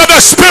anointing of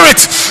the Spirit,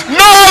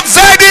 no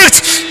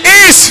verdict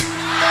is.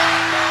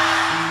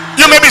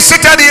 You may be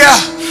seated here.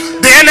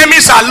 The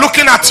enemies are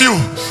looking at you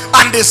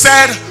and they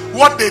said,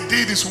 what they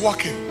did is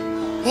working.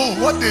 Oh,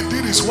 what they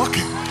did is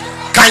working.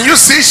 Can you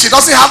see she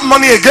doesn't have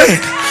money again?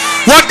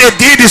 What they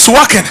did is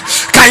working.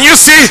 Can you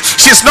see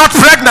she's not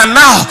pregnant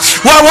now?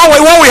 What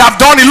we have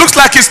done, it looks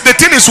like the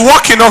thing is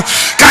working.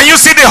 Can you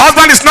see the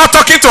husband is not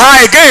talking to her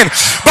again?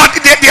 But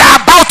they are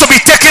about to be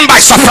taken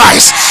by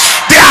surprise.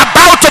 They are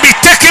about to be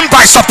taken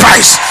by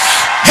surprise.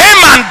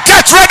 Haman,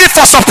 get ready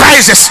for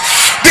surprises.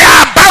 They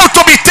are about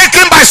to be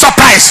taken by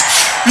surprise.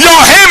 Your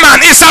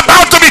Haman is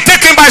about to be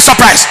taken by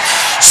surprise.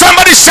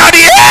 Somebody shout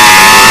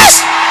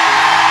yes.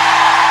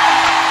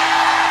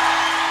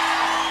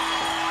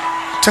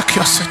 Take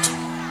your seat.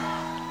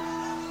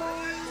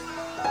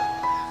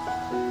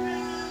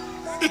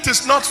 It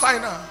is not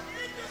final.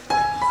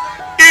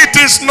 It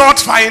is not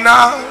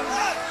final.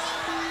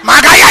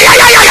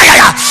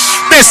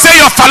 They say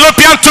your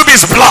fallopian tube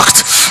is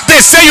blocked.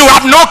 They say you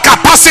have no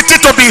capacity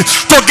to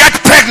get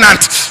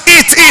pregnant.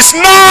 It is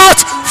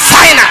not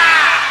final.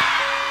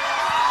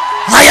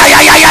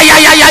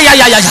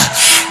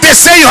 They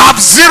say you have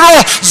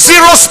zero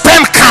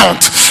sperm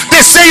count.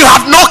 They say you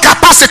have no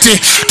capacity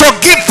to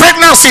give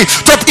pregnancy,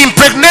 to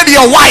impregnate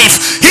your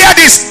wife. Hear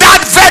this,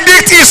 that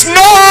verdict is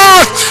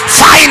not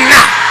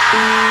final.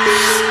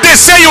 They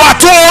say you are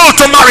too old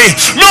to marry.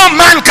 No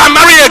man can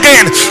marry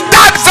again.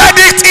 That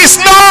verdict is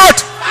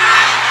not.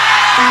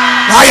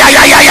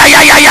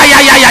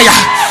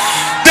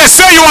 They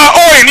say you are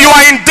owing, you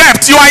are in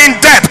debt,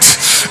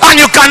 and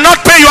you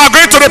cannot pay, you are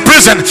going to the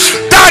prison.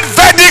 That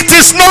verdict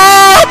is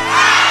not.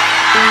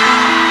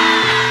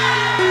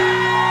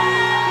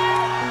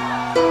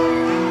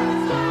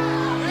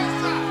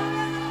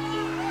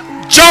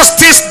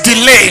 Justice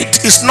delayed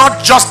is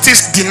not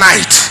justice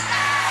denied.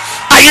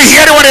 Are you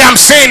hearing what I am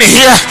saying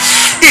here?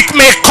 It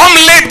may come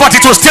late, but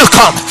it will still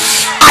come.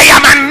 I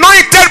am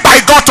anointed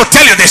by God to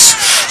tell you this.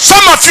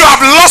 Some of you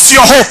have lost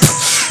your hope.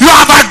 You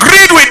have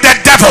agreed with the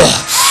devil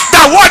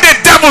that what the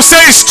devil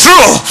says is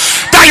true,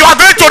 that you are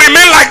going to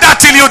remain like that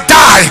till you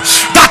die,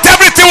 that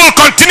everything will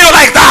continue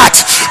like that.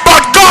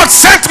 But God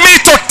sent me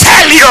to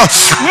tell you,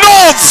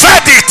 no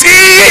verdict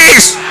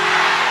is.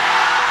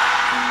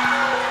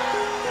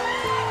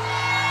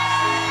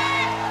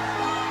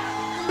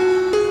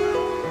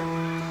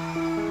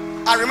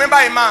 I remember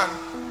a man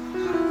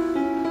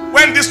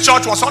when this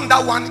church was under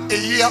a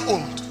year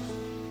old.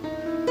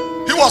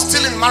 He was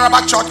still in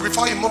Maraba church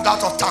before he moved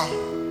out of town.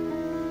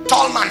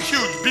 Tall man,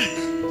 huge, big.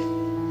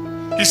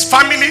 His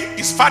family,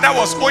 his father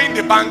was owing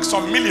the bank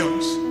some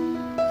millions.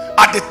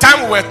 At the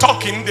time we were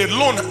talking, the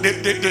loan,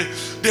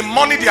 the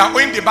money they are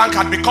owing the bank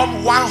had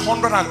become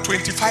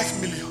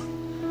 125 million.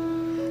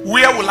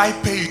 Where will I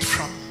pay it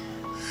from?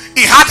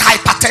 He had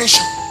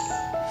hypertension.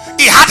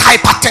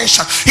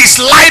 His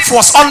life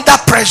was under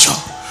pressure.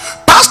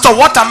 Pastor,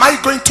 what am I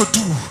going to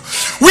do?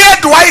 Where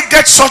do I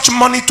get such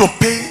money to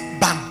pay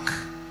bank?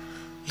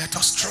 Let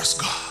us trust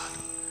God.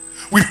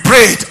 We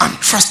prayed and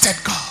trusted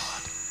God.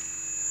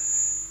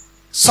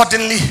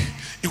 Suddenly,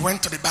 he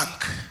went to the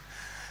bank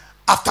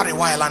after a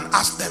while and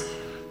asked them,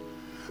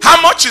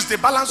 how much is the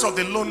balance of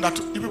the loan that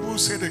you people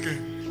said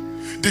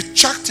again? They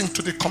checked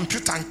into the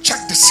computer and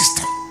checked the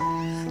system.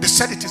 They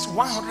said it is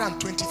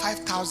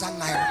 125,000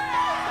 naira.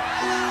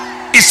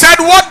 He said,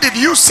 what did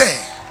you say?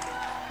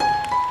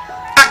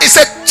 He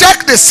said,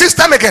 check the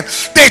system again.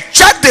 They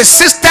checked the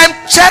system,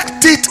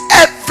 checked it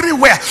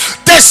everywhere.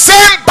 The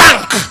same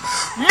bank.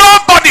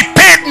 Nobody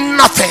paid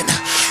nothing.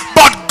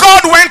 But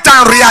God went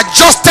and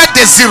readjusted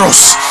the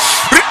zeros.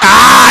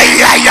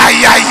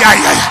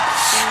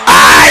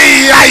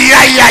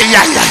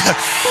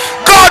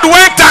 God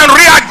went and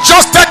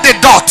readjusted the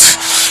dot.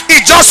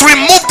 He just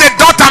removed the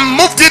dot and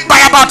moved it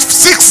by about 6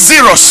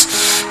 zeros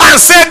and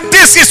said,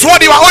 this is what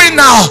you are owing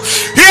now.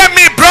 Hear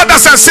me,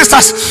 brothers and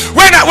sisters.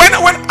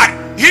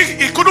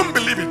 He couldn't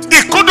believe it. He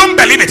couldn't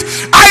believe it.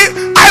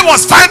 I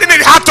was finding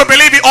it hard to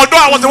believe it,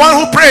 although I was the one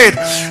who prayed.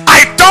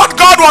 I thought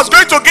God was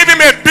going to give him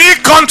a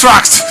big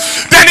contract.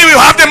 Then he will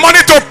have the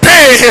money to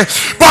pay.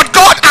 But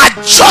God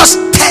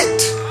adjusted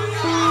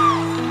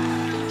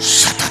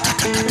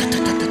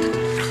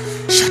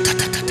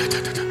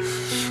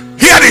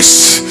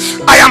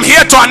this. I am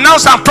here to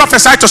announce and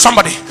prophesy to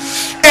somebody.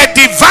 A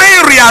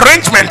divine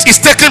rearrangement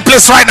is taking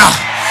place right now.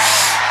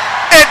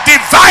 A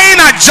divine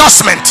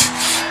adjustment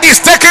is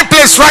taking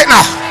place right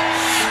now.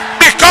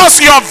 Because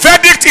your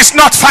verdict is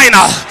not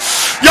final.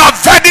 Your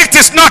verdict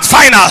is not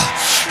final.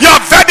 Your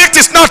verdict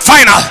is not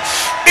final.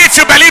 If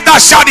you believe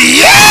that, shout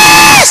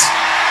yes.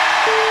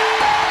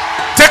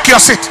 Take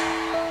your seat.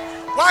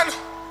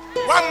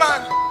 One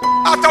man,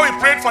 after we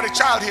prayed for the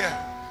child here,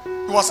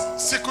 it was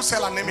sickle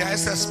cell anemia,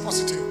 SS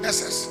positive,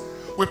 SS.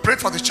 We prayed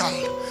for the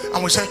child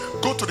and we said,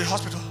 go to the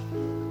hospital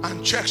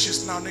and check.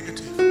 She's now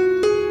negative.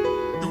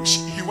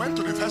 He went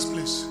to the first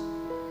place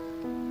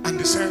and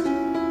they said,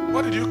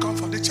 what did you come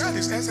for? The child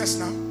is SS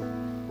now.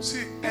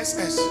 See,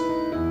 SS.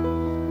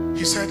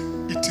 He said,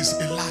 it is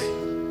a lie.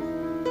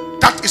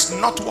 That is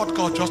not what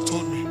God just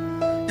told me.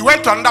 He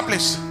went to another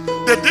place.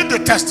 They did the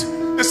test.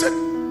 They said,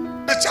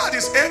 the child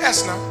is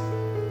AS now.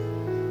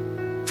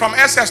 From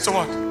SS to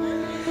what?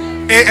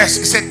 AS.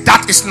 He said,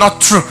 that is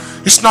not true.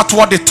 It's not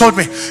what they told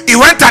me. He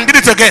went and did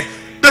it again.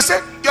 They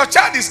said, your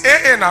child is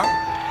AA now.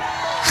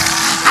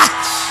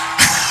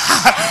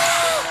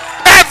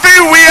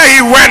 Everywhere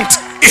he went,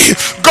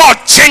 God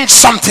changed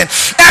something.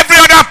 Every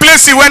other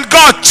place he went,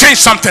 God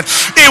changed something.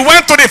 He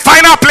went to the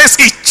final place,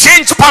 he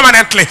changed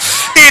permanently.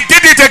 He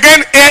did it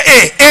again.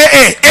 AA.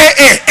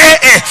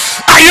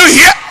 Are you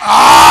here?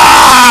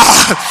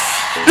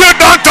 You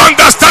don't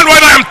understand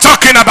what I'm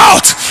talking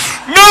about.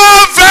 No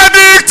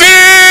verdict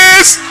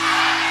is.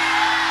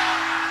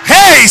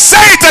 Hey,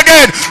 say it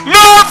again.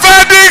 No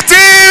verdict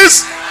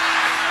is.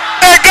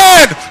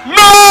 Again.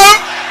 No.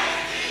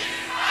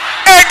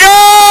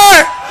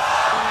 Again.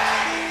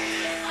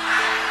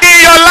 In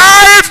your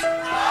life,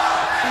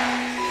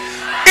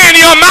 in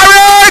your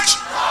marriage,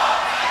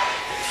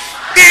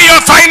 in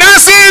your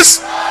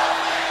finances,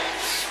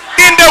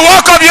 in the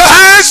work of your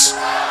hands,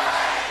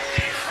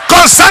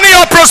 concerning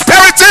your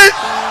prosperity,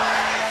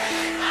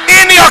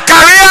 in your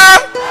career,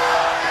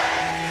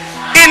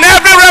 in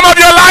every realm of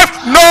your life,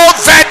 no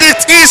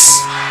verdict is.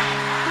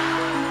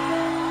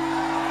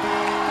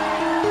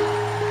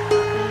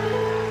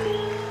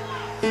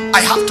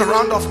 I have to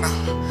round off now.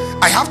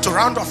 I have to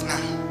round off now.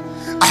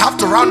 I have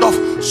to round off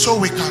so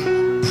we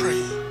can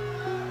pray.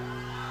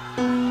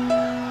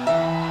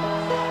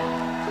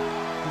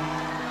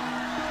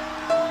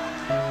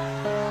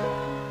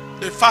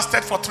 They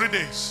fasted for 3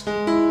 days.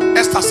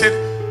 Esther said,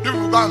 you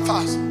will go and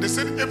fast. They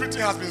said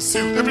everything has been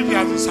sealed, everything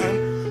has been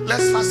signed.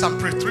 Let's fast and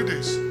pray 3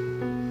 days.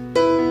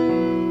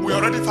 We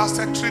already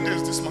fasted 3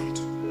 days this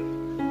month.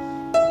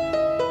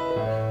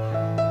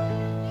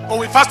 But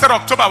we fasted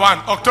October 1,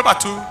 October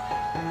 2.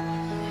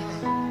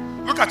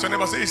 Look at your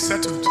neighbor, say it's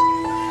settled.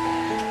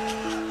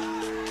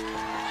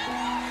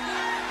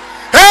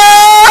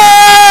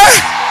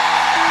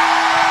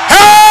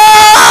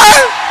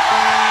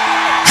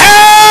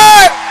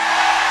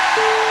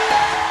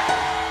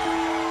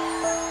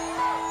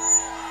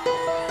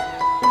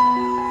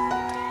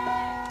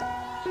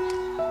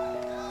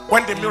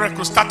 When the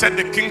miracle started,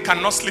 the king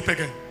cannot sleep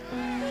again.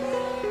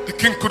 The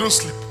king couldn't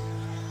sleep.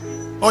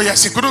 Oh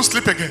yes, he couldn't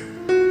sleep again.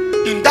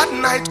 In that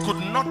night could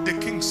not the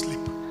king sleep.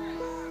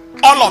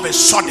 All of a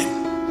sudden,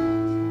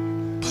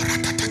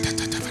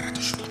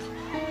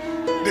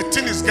 the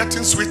thing is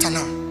getting sweeter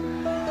now.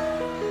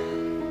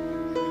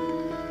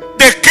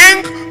 The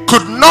king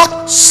could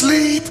not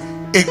sleep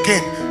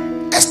again.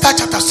 Esther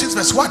chapter 6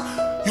 verse 1.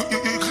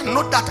 You can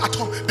note that at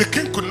home. The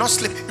king could not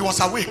sleep. He was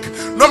awake.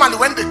 Normally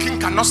when the king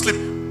cannot sleep,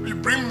 you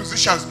bring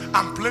musicians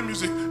and play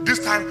music. This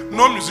time,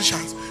 no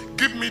musicians.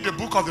 Give me the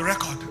book of the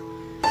record.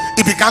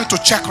 He began to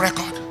check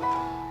record.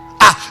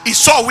 He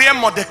saw where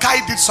Mordecai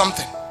did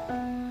something.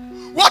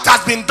 What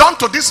has been done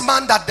to this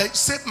man that they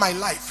saved my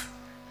life?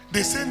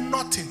 They say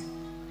nothing.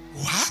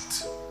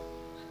 What?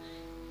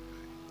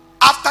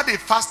 After the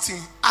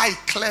fasting, I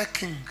clear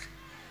king.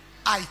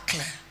 I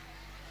clear.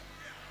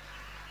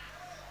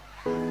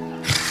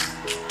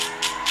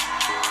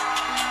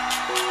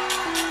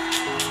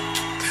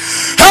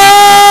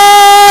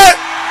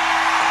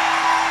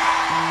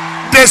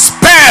 The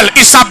spell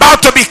is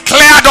about to be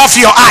cleared off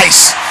your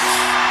eyes.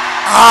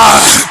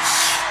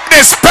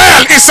 The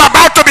spell is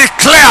about to be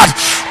cleared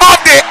off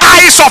the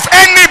eyes of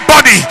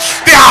anybody.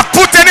 They have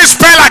put any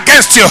spell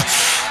against you.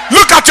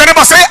 Look at your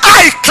neighbor, say,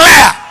 I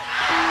clear.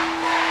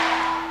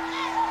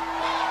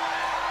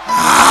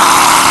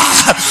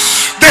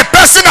 The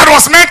person that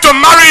was meant to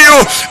marry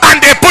you and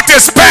they put a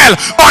spell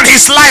on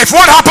his life.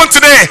 What happened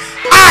today?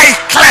 I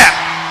clear.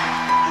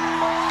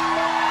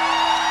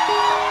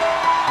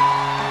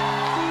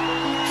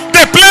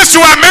 The place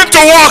you were meant to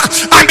work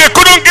and they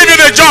couldn't give you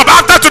the job.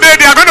 After today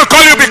they are going to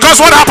call you because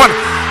what happened?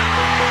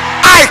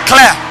 I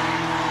clear.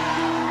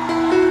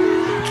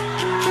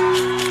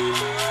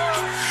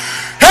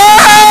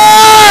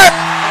 Hey!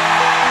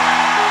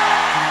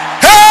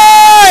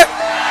 Hey!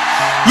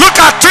 Look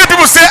at 3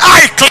 people, say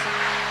I clear.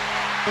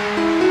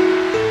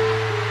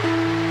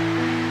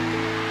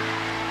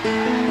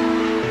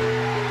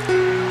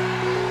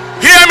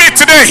 Hear me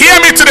today, hear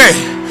me today.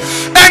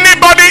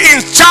 Anybody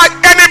in charge,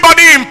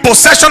 anybody in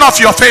possession of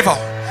your favor,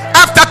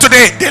 after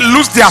today, they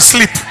lose their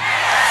sleep,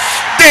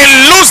 they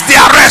lose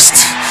their rest,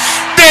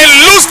 they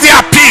lose their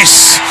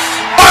peace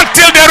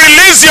until they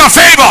release your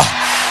favor.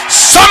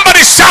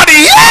 Somebody shout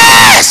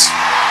yes.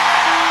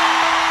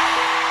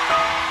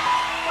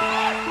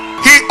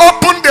 He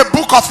opened the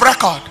book of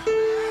record.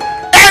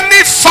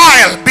 Any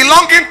file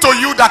belonging to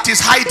you that is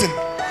hiding,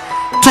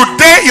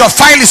 today your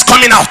file is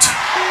coming out.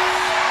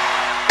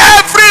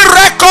 Every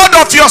record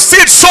of your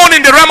seed sown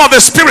in the realm of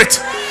the spirit,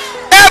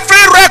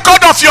 every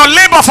record of your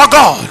labor for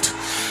God,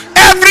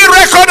 every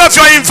record of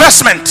your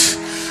investment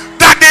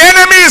that the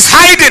enemy is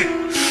hiding,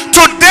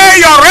 today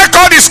your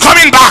record is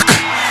coming back.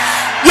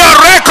 Your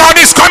record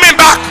is coming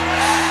back.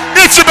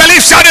 If you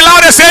believe, shout the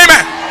loudest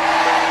amen.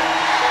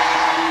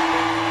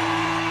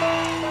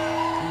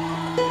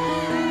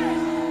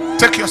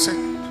 Take your seat.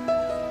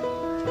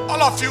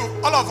 All of you,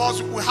 all of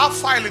us, we have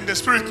file in the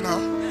spirit now.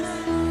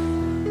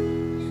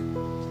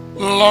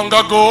 Long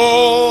ago,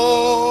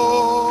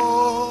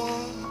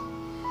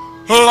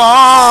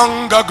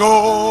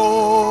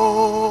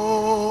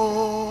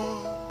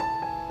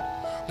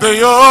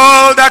 the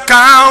old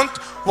account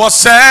was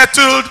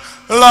settled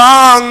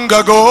long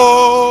ago,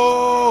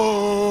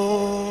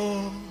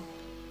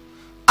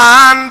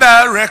 and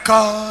the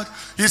record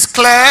is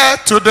clear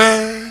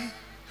today.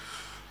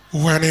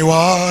 When he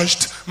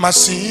washed my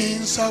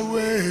sins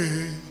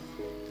away,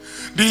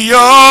 the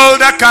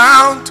old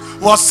account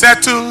was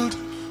settled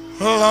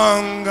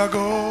long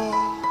ago.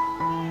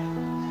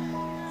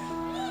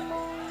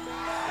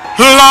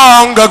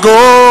 Long ago.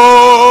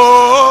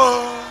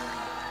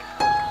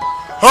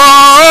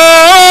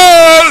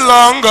 Oh,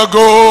 long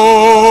ago.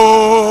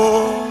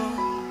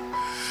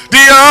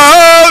 The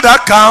old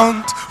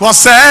account was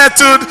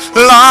settled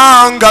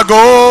long ago,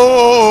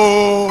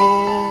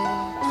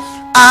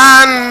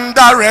 and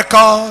the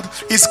record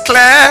is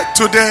clear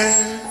today.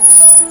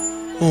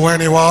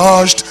 When he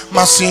washed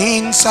my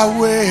sins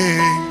away,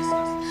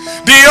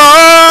 the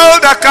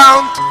old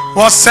account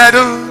was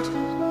settled.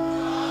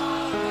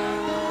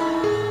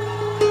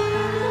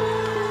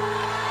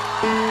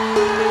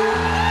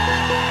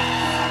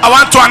 I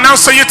want to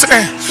announce to you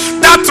today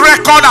that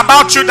record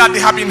about you that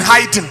they have been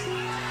hiding,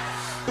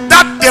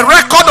 that the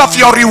record of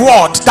your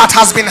reward that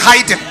has been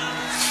hiding,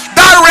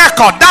 that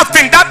record, that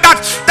thing, that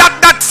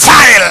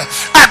file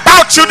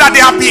about you that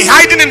they have been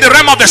hiding in the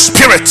realm of the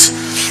spirit,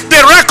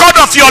 the record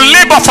of your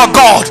labor for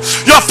God,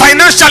 your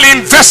financial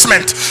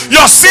investment,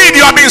 your seed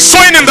you have been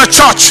sowing in the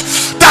church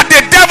that the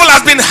devil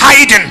has been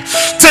hiding.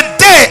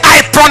 Today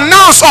I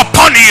pronounce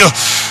upon you,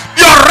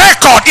 your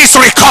record is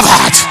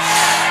recovered.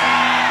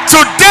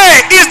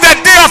 Today is the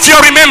day of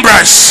your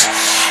remembrance.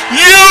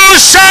 You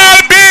shall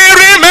be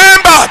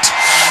remembered.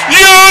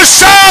 You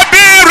shall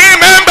be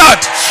remembered.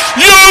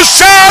 You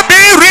shall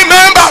be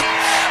remembered.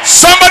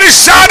 Somebody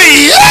shout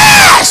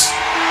yes.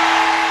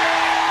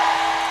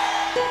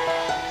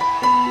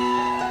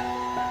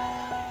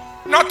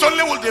 Not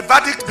only will the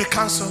verdict be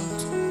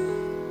cancelled,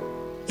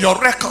 your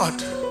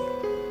record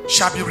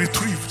shall be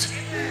retrieved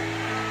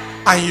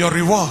and your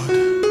reward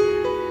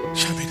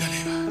shall be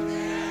delivered.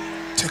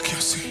 Take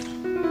your seat.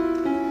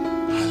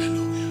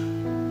 Hallelujah.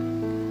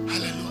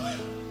 Hallelujah.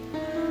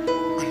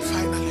 And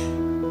finally,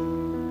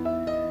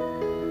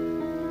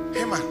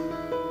 Haman,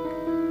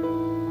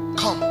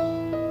 come,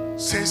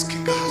 says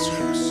King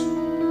Ahasuerus.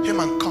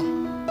 Haman, come.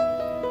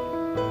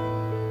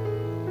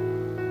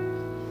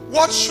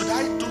 What should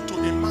I do to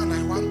a man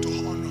I want to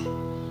honor?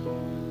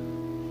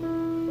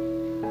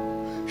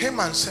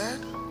 Haman said,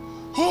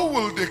 who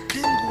will the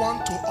king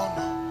want to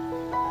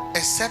honor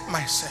except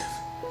myself?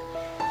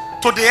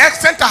 To the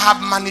extent I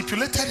have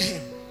manipulated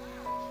him,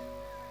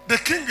 the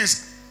king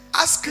is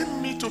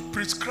asking me to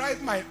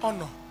prescribe my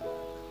honor.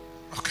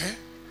 Okay?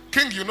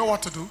 King, you know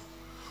what to do?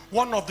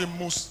 One of the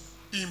most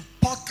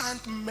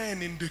important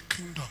men in the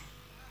kingdom,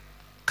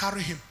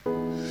 carry him.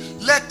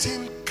 Let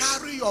him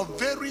carry your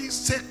very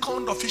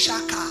second official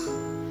car,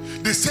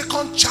 the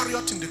second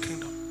chariot in the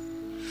kingdom.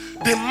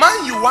 The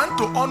man you want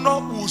to honor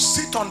will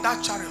sit on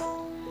that chariot.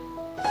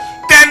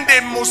 Then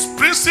the most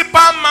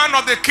principal man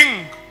of the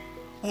king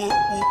will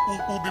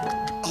be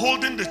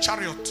holding the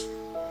chariot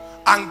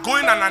and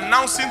going and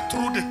announcing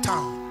through the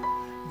town,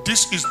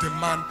 this is the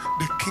man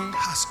the king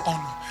has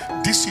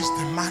honored. This is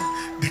the man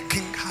the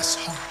king has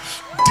honored.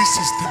 This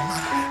is the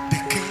man the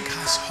king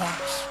has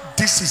honored.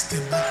 This is the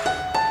man.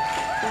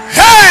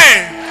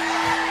 Hey!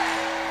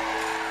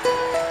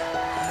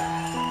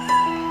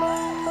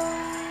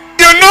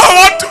 You know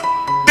what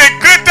the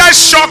greatest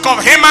shock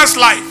of Haman's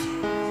life?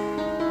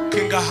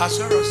 King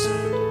Ahasuerus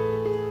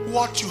said,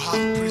 what you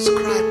have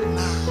prescribed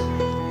now,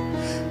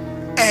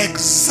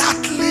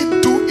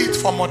 exactly do it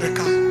for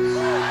Mordecai.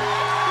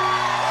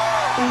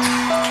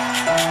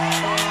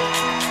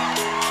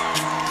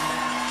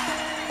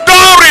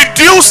 Don't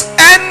reduce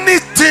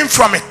anything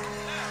from it.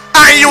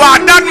 And you are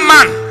that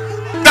man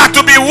that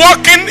will be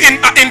walking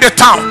in the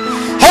town,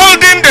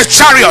 holding the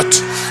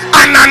chariot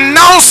and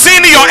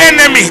announcing your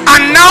enemy,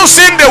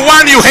 announcing the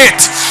one you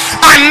hate,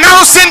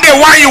 announcing the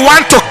one you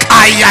want to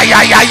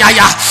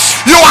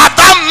You are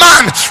that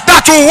man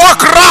that will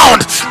walk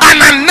around and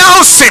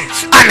announce him.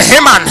 And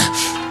Haman,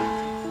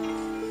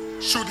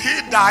 should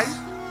he die?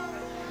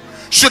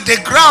 Should the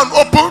ground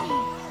open?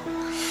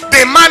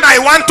 The man I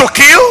want to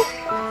kill,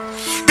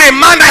 the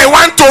man I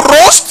want to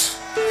roast,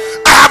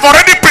 I have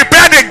already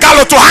prepared a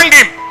gallows to hang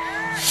him.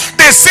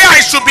 They say I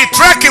should be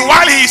trekking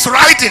while he is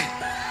riding.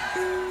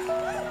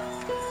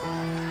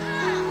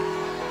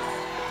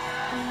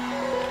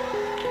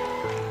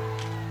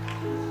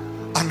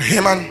 And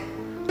Haman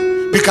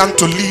began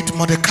to lead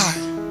Mordecai.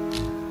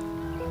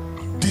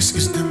 This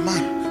is the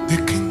man the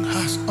king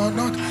has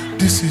honored.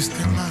 This is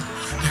the man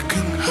the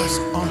king has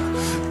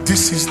honored.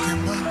 This is the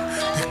man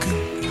the king.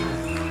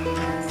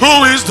 Who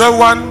is the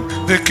one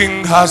the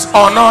king has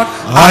honored?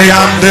 I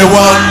am the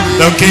one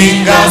the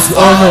king has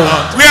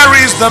honored. Where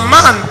is the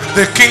man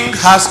the king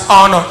has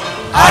honored?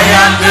 I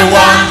am the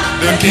one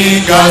the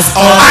king has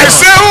honored. I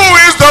say, who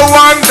is the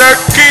one the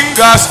king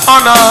has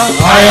honored?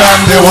 I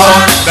am the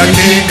one the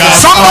king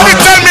has Somebody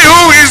honored. tell me,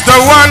 who is the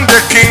one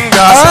the king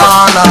has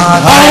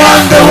honored? I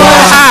am the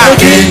one the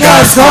king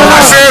has I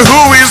honored. say,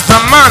 who is the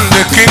man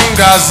the king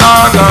has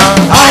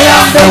honored? I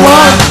am the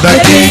one the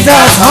king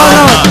has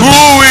honored. Who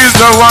is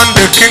the one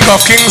the king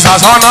of kings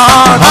has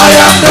honored? I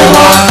am the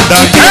one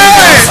the king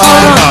has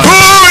honored.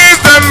 Who is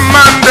the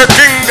man the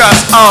king has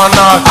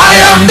honored? I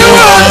am the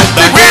one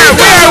the king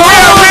has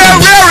honored.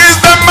 Where is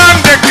the man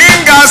the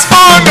king has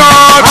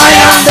honored? I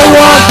am the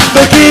one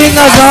the king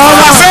has I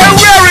honored. say,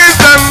 where is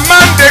the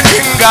man the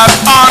king has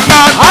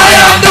honored? I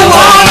am the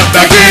one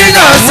the king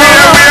has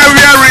honored.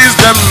 Where is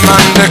the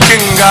man the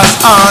king has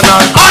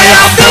honored? I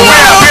am the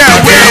one the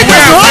king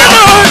has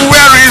honored.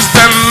 Where is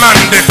the man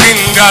the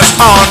king has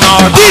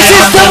honored? This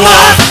is the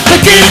one the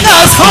king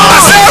has I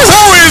honored. say,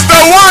 who is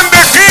the one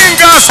the king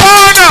has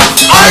honored?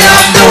 I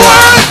am the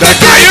one the Are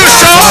king you has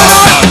sure?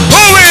 honored.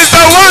 Who is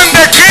the one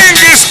the king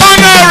is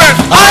honoring?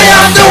 I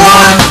am the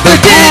one the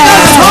king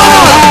has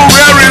honored.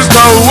 Where is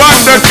the one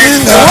the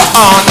king has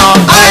honored?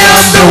 I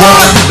am the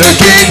one the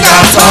king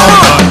has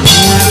honored.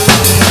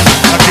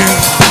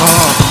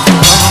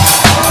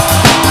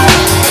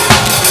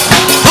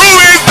 Who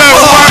is the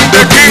one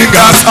the king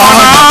has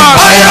honored?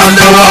 I am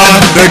the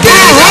one the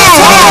king has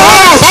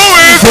honored. Who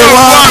is the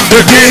one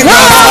the king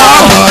has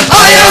honored?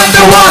 I am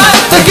the one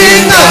the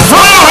king has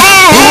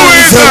honored. Who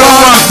is the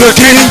one the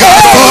king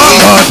has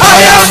honored? I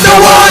am the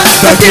one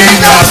the king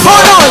has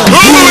honored.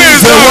 Who is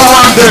the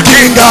one the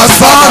king has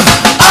honored?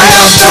 I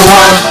am the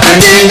one the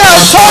king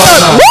has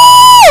honored.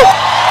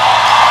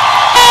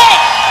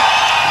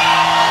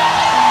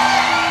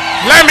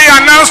 Let me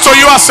announce to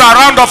you as a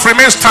round of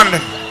remain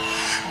standing.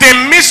 The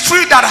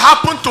mystery that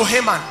happened to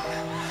Haman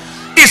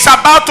is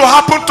about to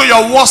happen to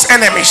your worst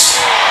enemies.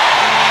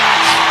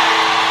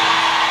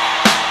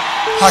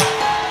 Hi.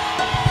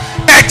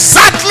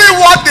 Exactly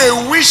what they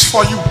wish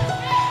for you,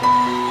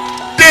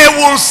 they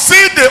will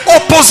see the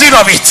opposite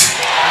of it.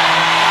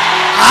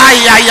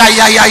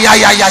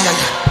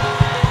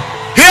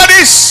 Hear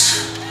this.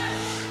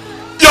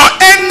 Your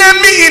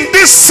enemy in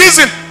this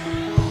season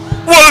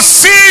will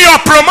see your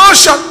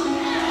promotion.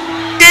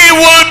 He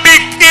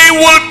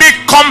will be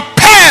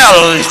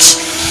compelled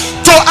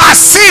to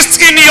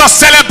assist in your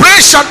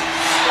celebration,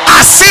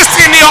 assist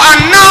in your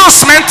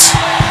announcement,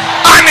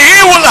 and he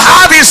will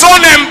have his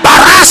own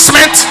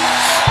embarrassment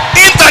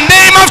in the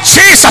name of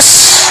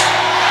Jesus.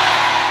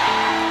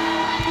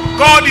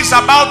 God is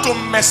about to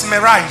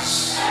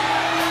mesmerize,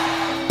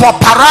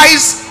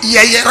 pauperize,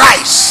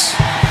 yeyerize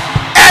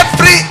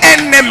every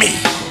enemy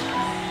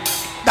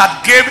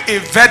that gave a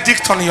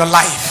verdict on your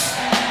life.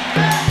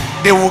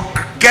 They will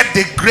get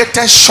the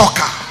greatest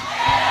shocker,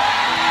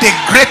 the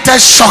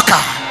greatest shocker,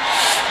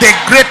 the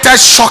greatest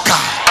shocker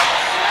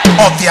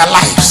of their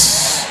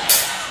lives.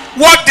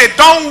 What they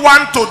don't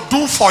want to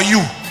do for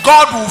you,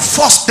 God will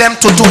force them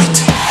to do it.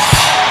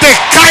 The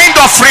kind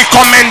of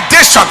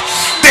recommendation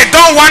they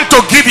don't want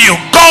to give you,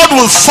 God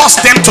will force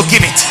them to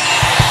give it.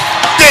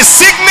 The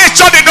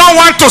signature they don't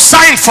want to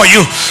sign for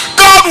you,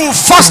 God will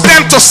force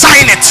them to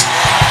sign it.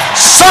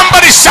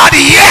 Somebody shout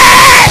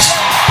yes.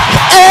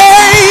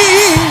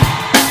 Hey.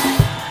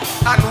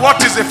 And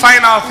what is the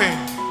final thing?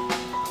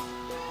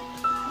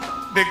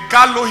 The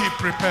gallows he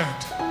prepared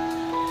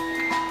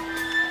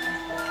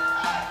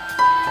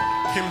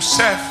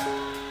himself.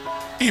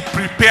 He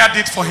prepared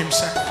it for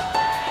himself.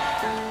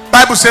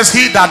 Bible says,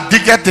 he that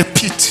diggeth the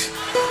pit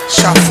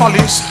shall fall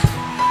inside.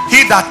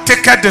 He that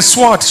taketh the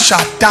sword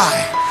shall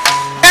die.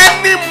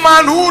 Any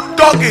man who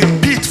dug a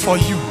pit for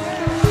you,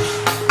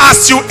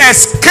 as you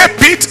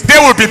escape it, they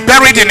will be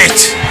buried in it.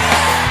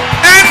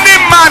 Any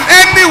man,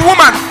 any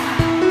woman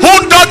who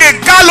dug a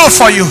gallows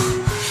for you,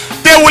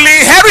 they will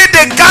inherit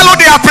the gallows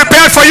they have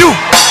prepared for you.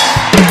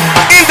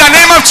 In the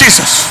name of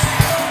Jesus.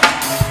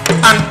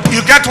 And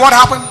you get what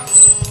happened?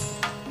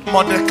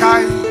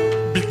 Mordecai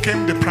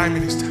became the prime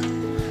minister.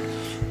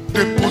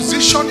 The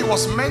position he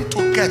was meant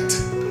to get,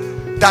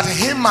 that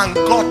Haman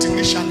got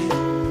initially,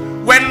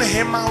 when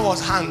Haman was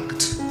hanged,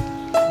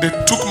 they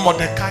took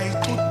Mordecai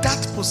to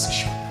that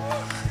position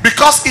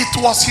because it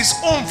was his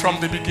own from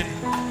the beginning.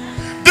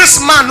 This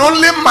man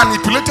only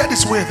manipulated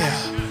his way there.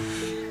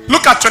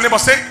 Look at your neighbor,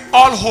 say,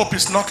 all hope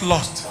is not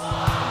lost.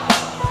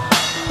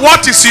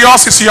 What is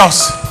yours is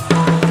yours,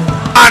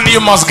 and you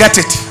must get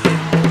it.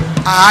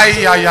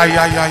 Ay, ay, ay,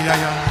 ay, ay,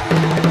 ay, ay.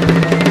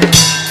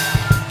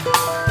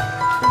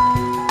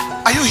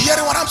 Are you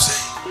hearing what I'm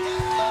saying?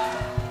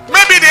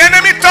 Maybe the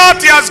enemy thought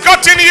he has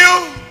gotten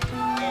you.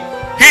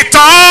 He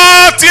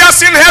thought he has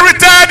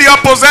inherited your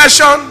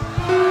possession.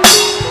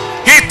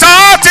 He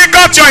thought he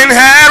got your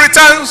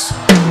inheritance.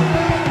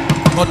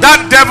 But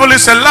that devil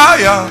is a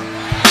liar.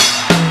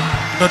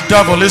 The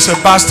devil is a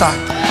bastard.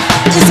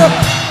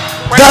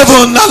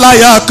 Devil na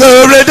liar,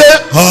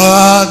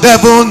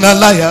 devil na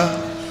liar.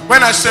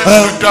 When I say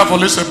the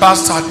devil is a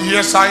bastard,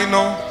 yes I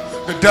know.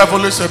 The devil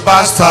is a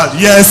bastard.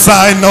 Yes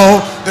I know.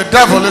 The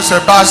devil is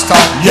a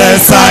bastard.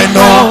 Yes I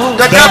know.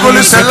 The devil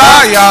is a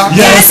liar.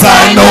 Yes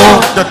I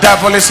know. The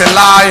devil is a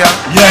liar.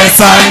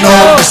 Yes I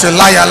know. It's a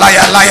liar,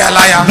 liar, liar,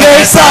 liar.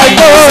 Yes I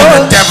know.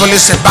 The devil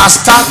is a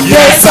bastard.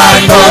 Yes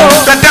I know.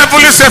 The devil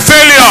is a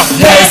failure.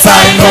 Yes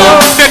I know.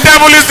 The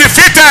devil is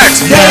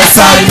defeated. Yes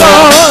I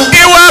know.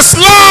 He was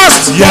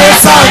lost.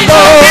 Yes I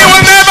know. He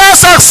will never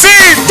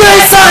succeed.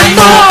 Yes I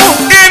know.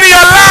 In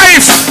your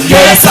life.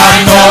 Yes I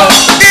know.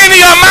 In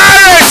your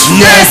marriage.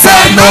 Yes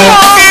I know.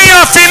 In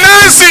your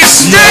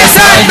finances. Yes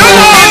I know.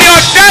 In your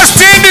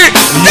destiny.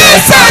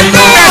 Yes I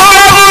know. The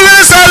devil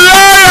is a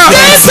liar.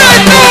 Yes I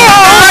know.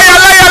 Liar,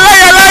 liar,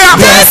 liar, liar.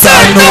 Yes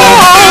I know.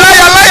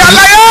 Liar, liar,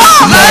 liar.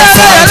 Yes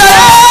I know.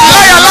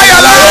 Liar, liar,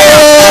 liar.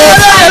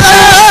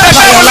 The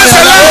devil is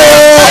a liar.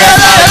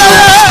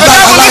 The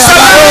devil is a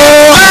liar.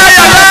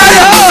 Liar, liar.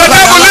 The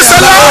devil is a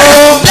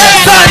liar.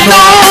 Yes I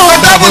know. The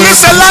devil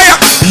is a liar.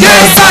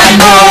 Yes I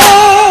know.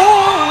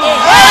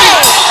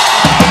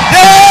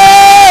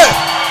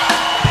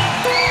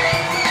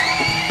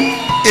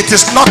 It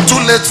is not too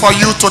late for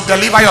you to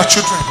deliver your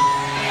children.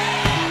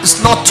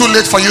 It's not too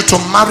late for you to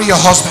marry your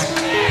husband.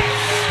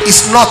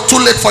 It's not too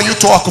late for you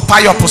to occupy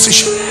your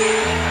position.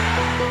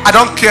 I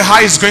don't care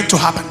how it's going to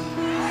happen,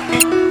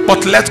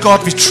 but let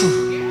God be true.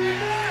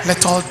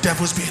 Let all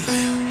devils be a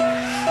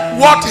liar.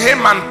 What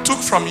Haman took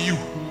from you,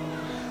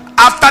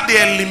 after the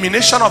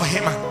elimination of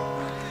Haman,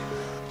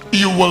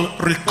 you will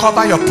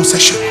recover your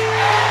possession.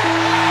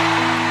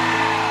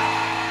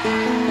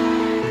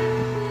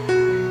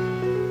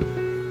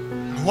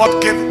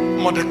 What gave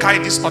Mordecai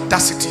this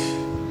audacity?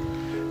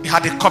 He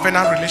had a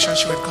covenant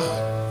relationship with God.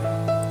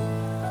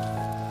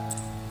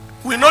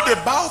 We know the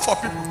bow for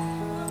people.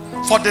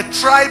 For the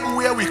tribe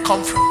where we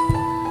come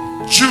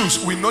from,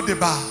 Jews, we know the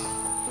bow.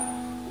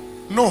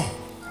 No,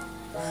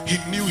 he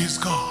knew his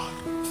God.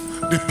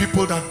 The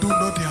people that do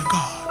know their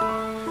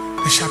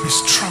God, they shall be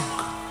strong.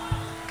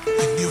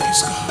 He knew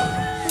his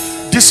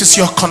God. This is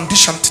your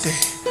condition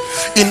today.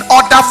 In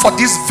order for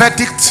this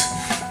verdict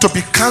to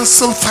be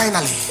cancelled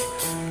finally,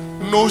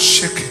 no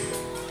shaking.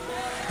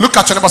 Look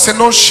at your neighbor, say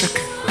no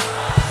shaking.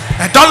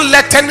 And don't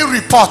let any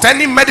report,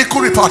 any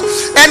medical report,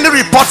 any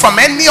report from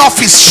any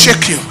office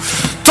shake you.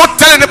 Don't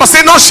tell your neighbor,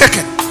 say no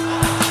shaking.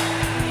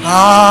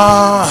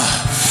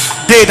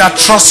 They that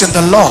trust in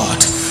the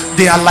Lord,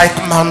 they are like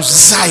Mount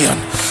Zion,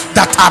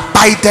 that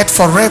abideth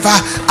forever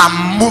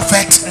and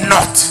moveth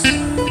not.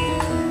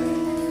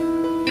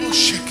 No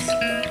shaking.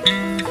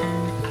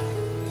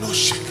 No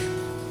shaking.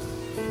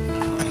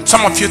 And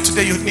some of you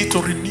today, you need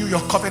to renew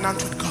your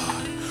covenant with God.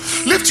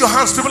 Lift your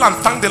hands, people, and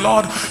thank the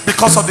Lord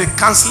because of the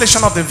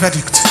cancellation of the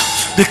verdict.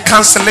 The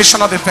cancellation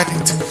of the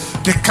verdict.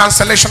 The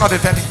cancellation of the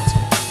verdict.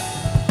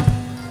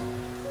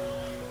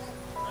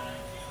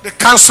 The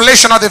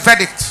cancellation of the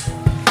verdict.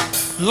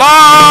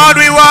 Lord,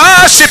 we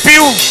worship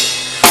you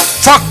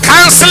for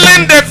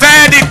cancelling the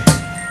verdict.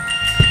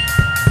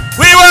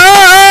 We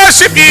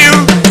worship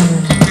you.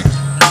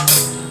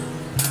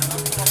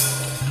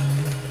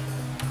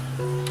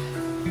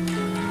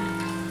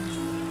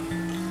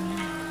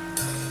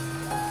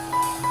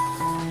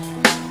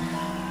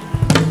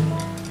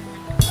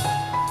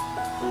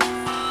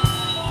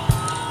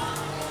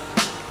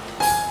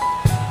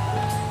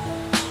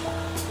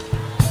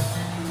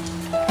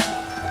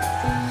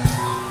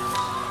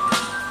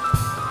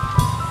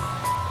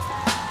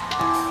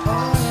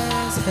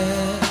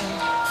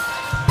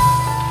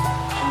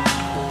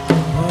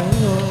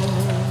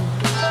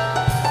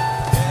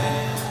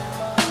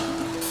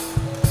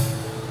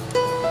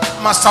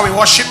 Master, we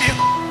worship you.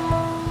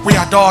 We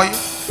adore you.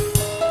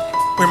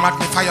 We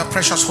magnify your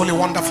precious, holy,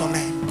 wonderful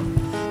name.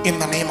 In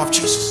the name of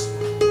Jesus.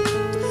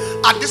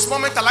 At this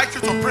moment, I'd like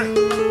you to pray.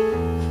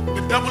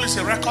 The devil is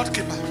a record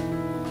keeper.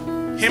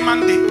 Him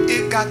and the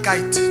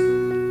Agagite,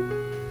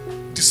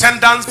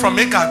 descendants from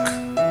Agag.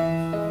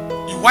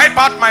 You wipe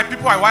out my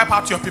people, I wipe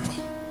out your people.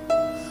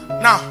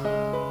 Now,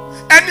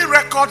 any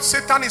record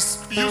Satan is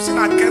using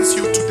against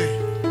you today,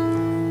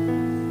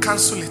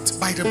 cancel it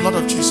by the blood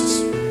of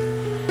Jesus.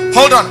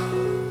 Hold on.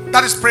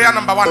 That is prayer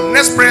number one.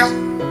 Next prayer.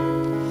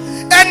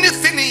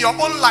 Anything in your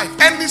own life,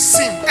 any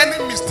sin, any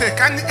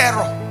mistake, any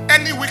error,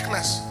 any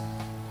weakness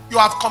you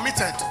have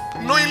committed,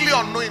 knowingly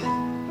or unknowingly,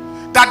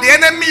 that the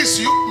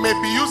enemies you may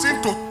be using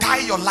to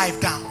tie your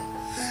life down.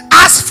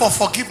 ask for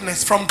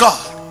forgiveness from God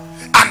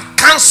and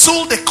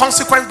cancel the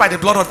consequence by the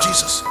blood of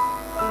Jesus.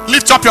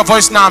 Lift up your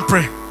voice now and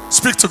pray.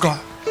 Speak to God.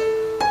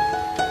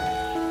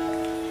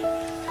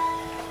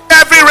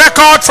 Every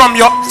record from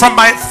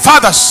my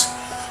fathers,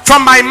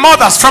 from my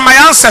mothers, from my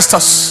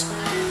ancestors,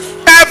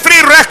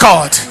 every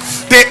record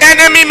the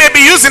enemy may be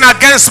using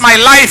against my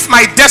life,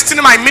 my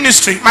destiny, my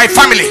ministry, my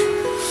family,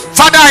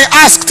 Father,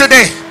 I ask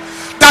today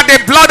that the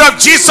blood of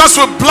Jesus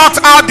will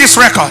blot out this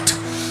record,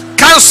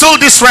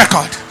 cancel this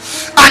record,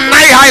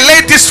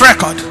 annihilate this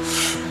record,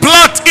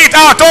 blot it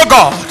out, oh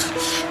God,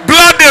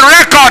 blot the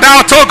record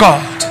out, oh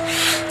God.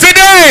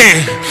 Today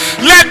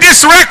let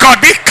this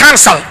record be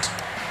cancelled.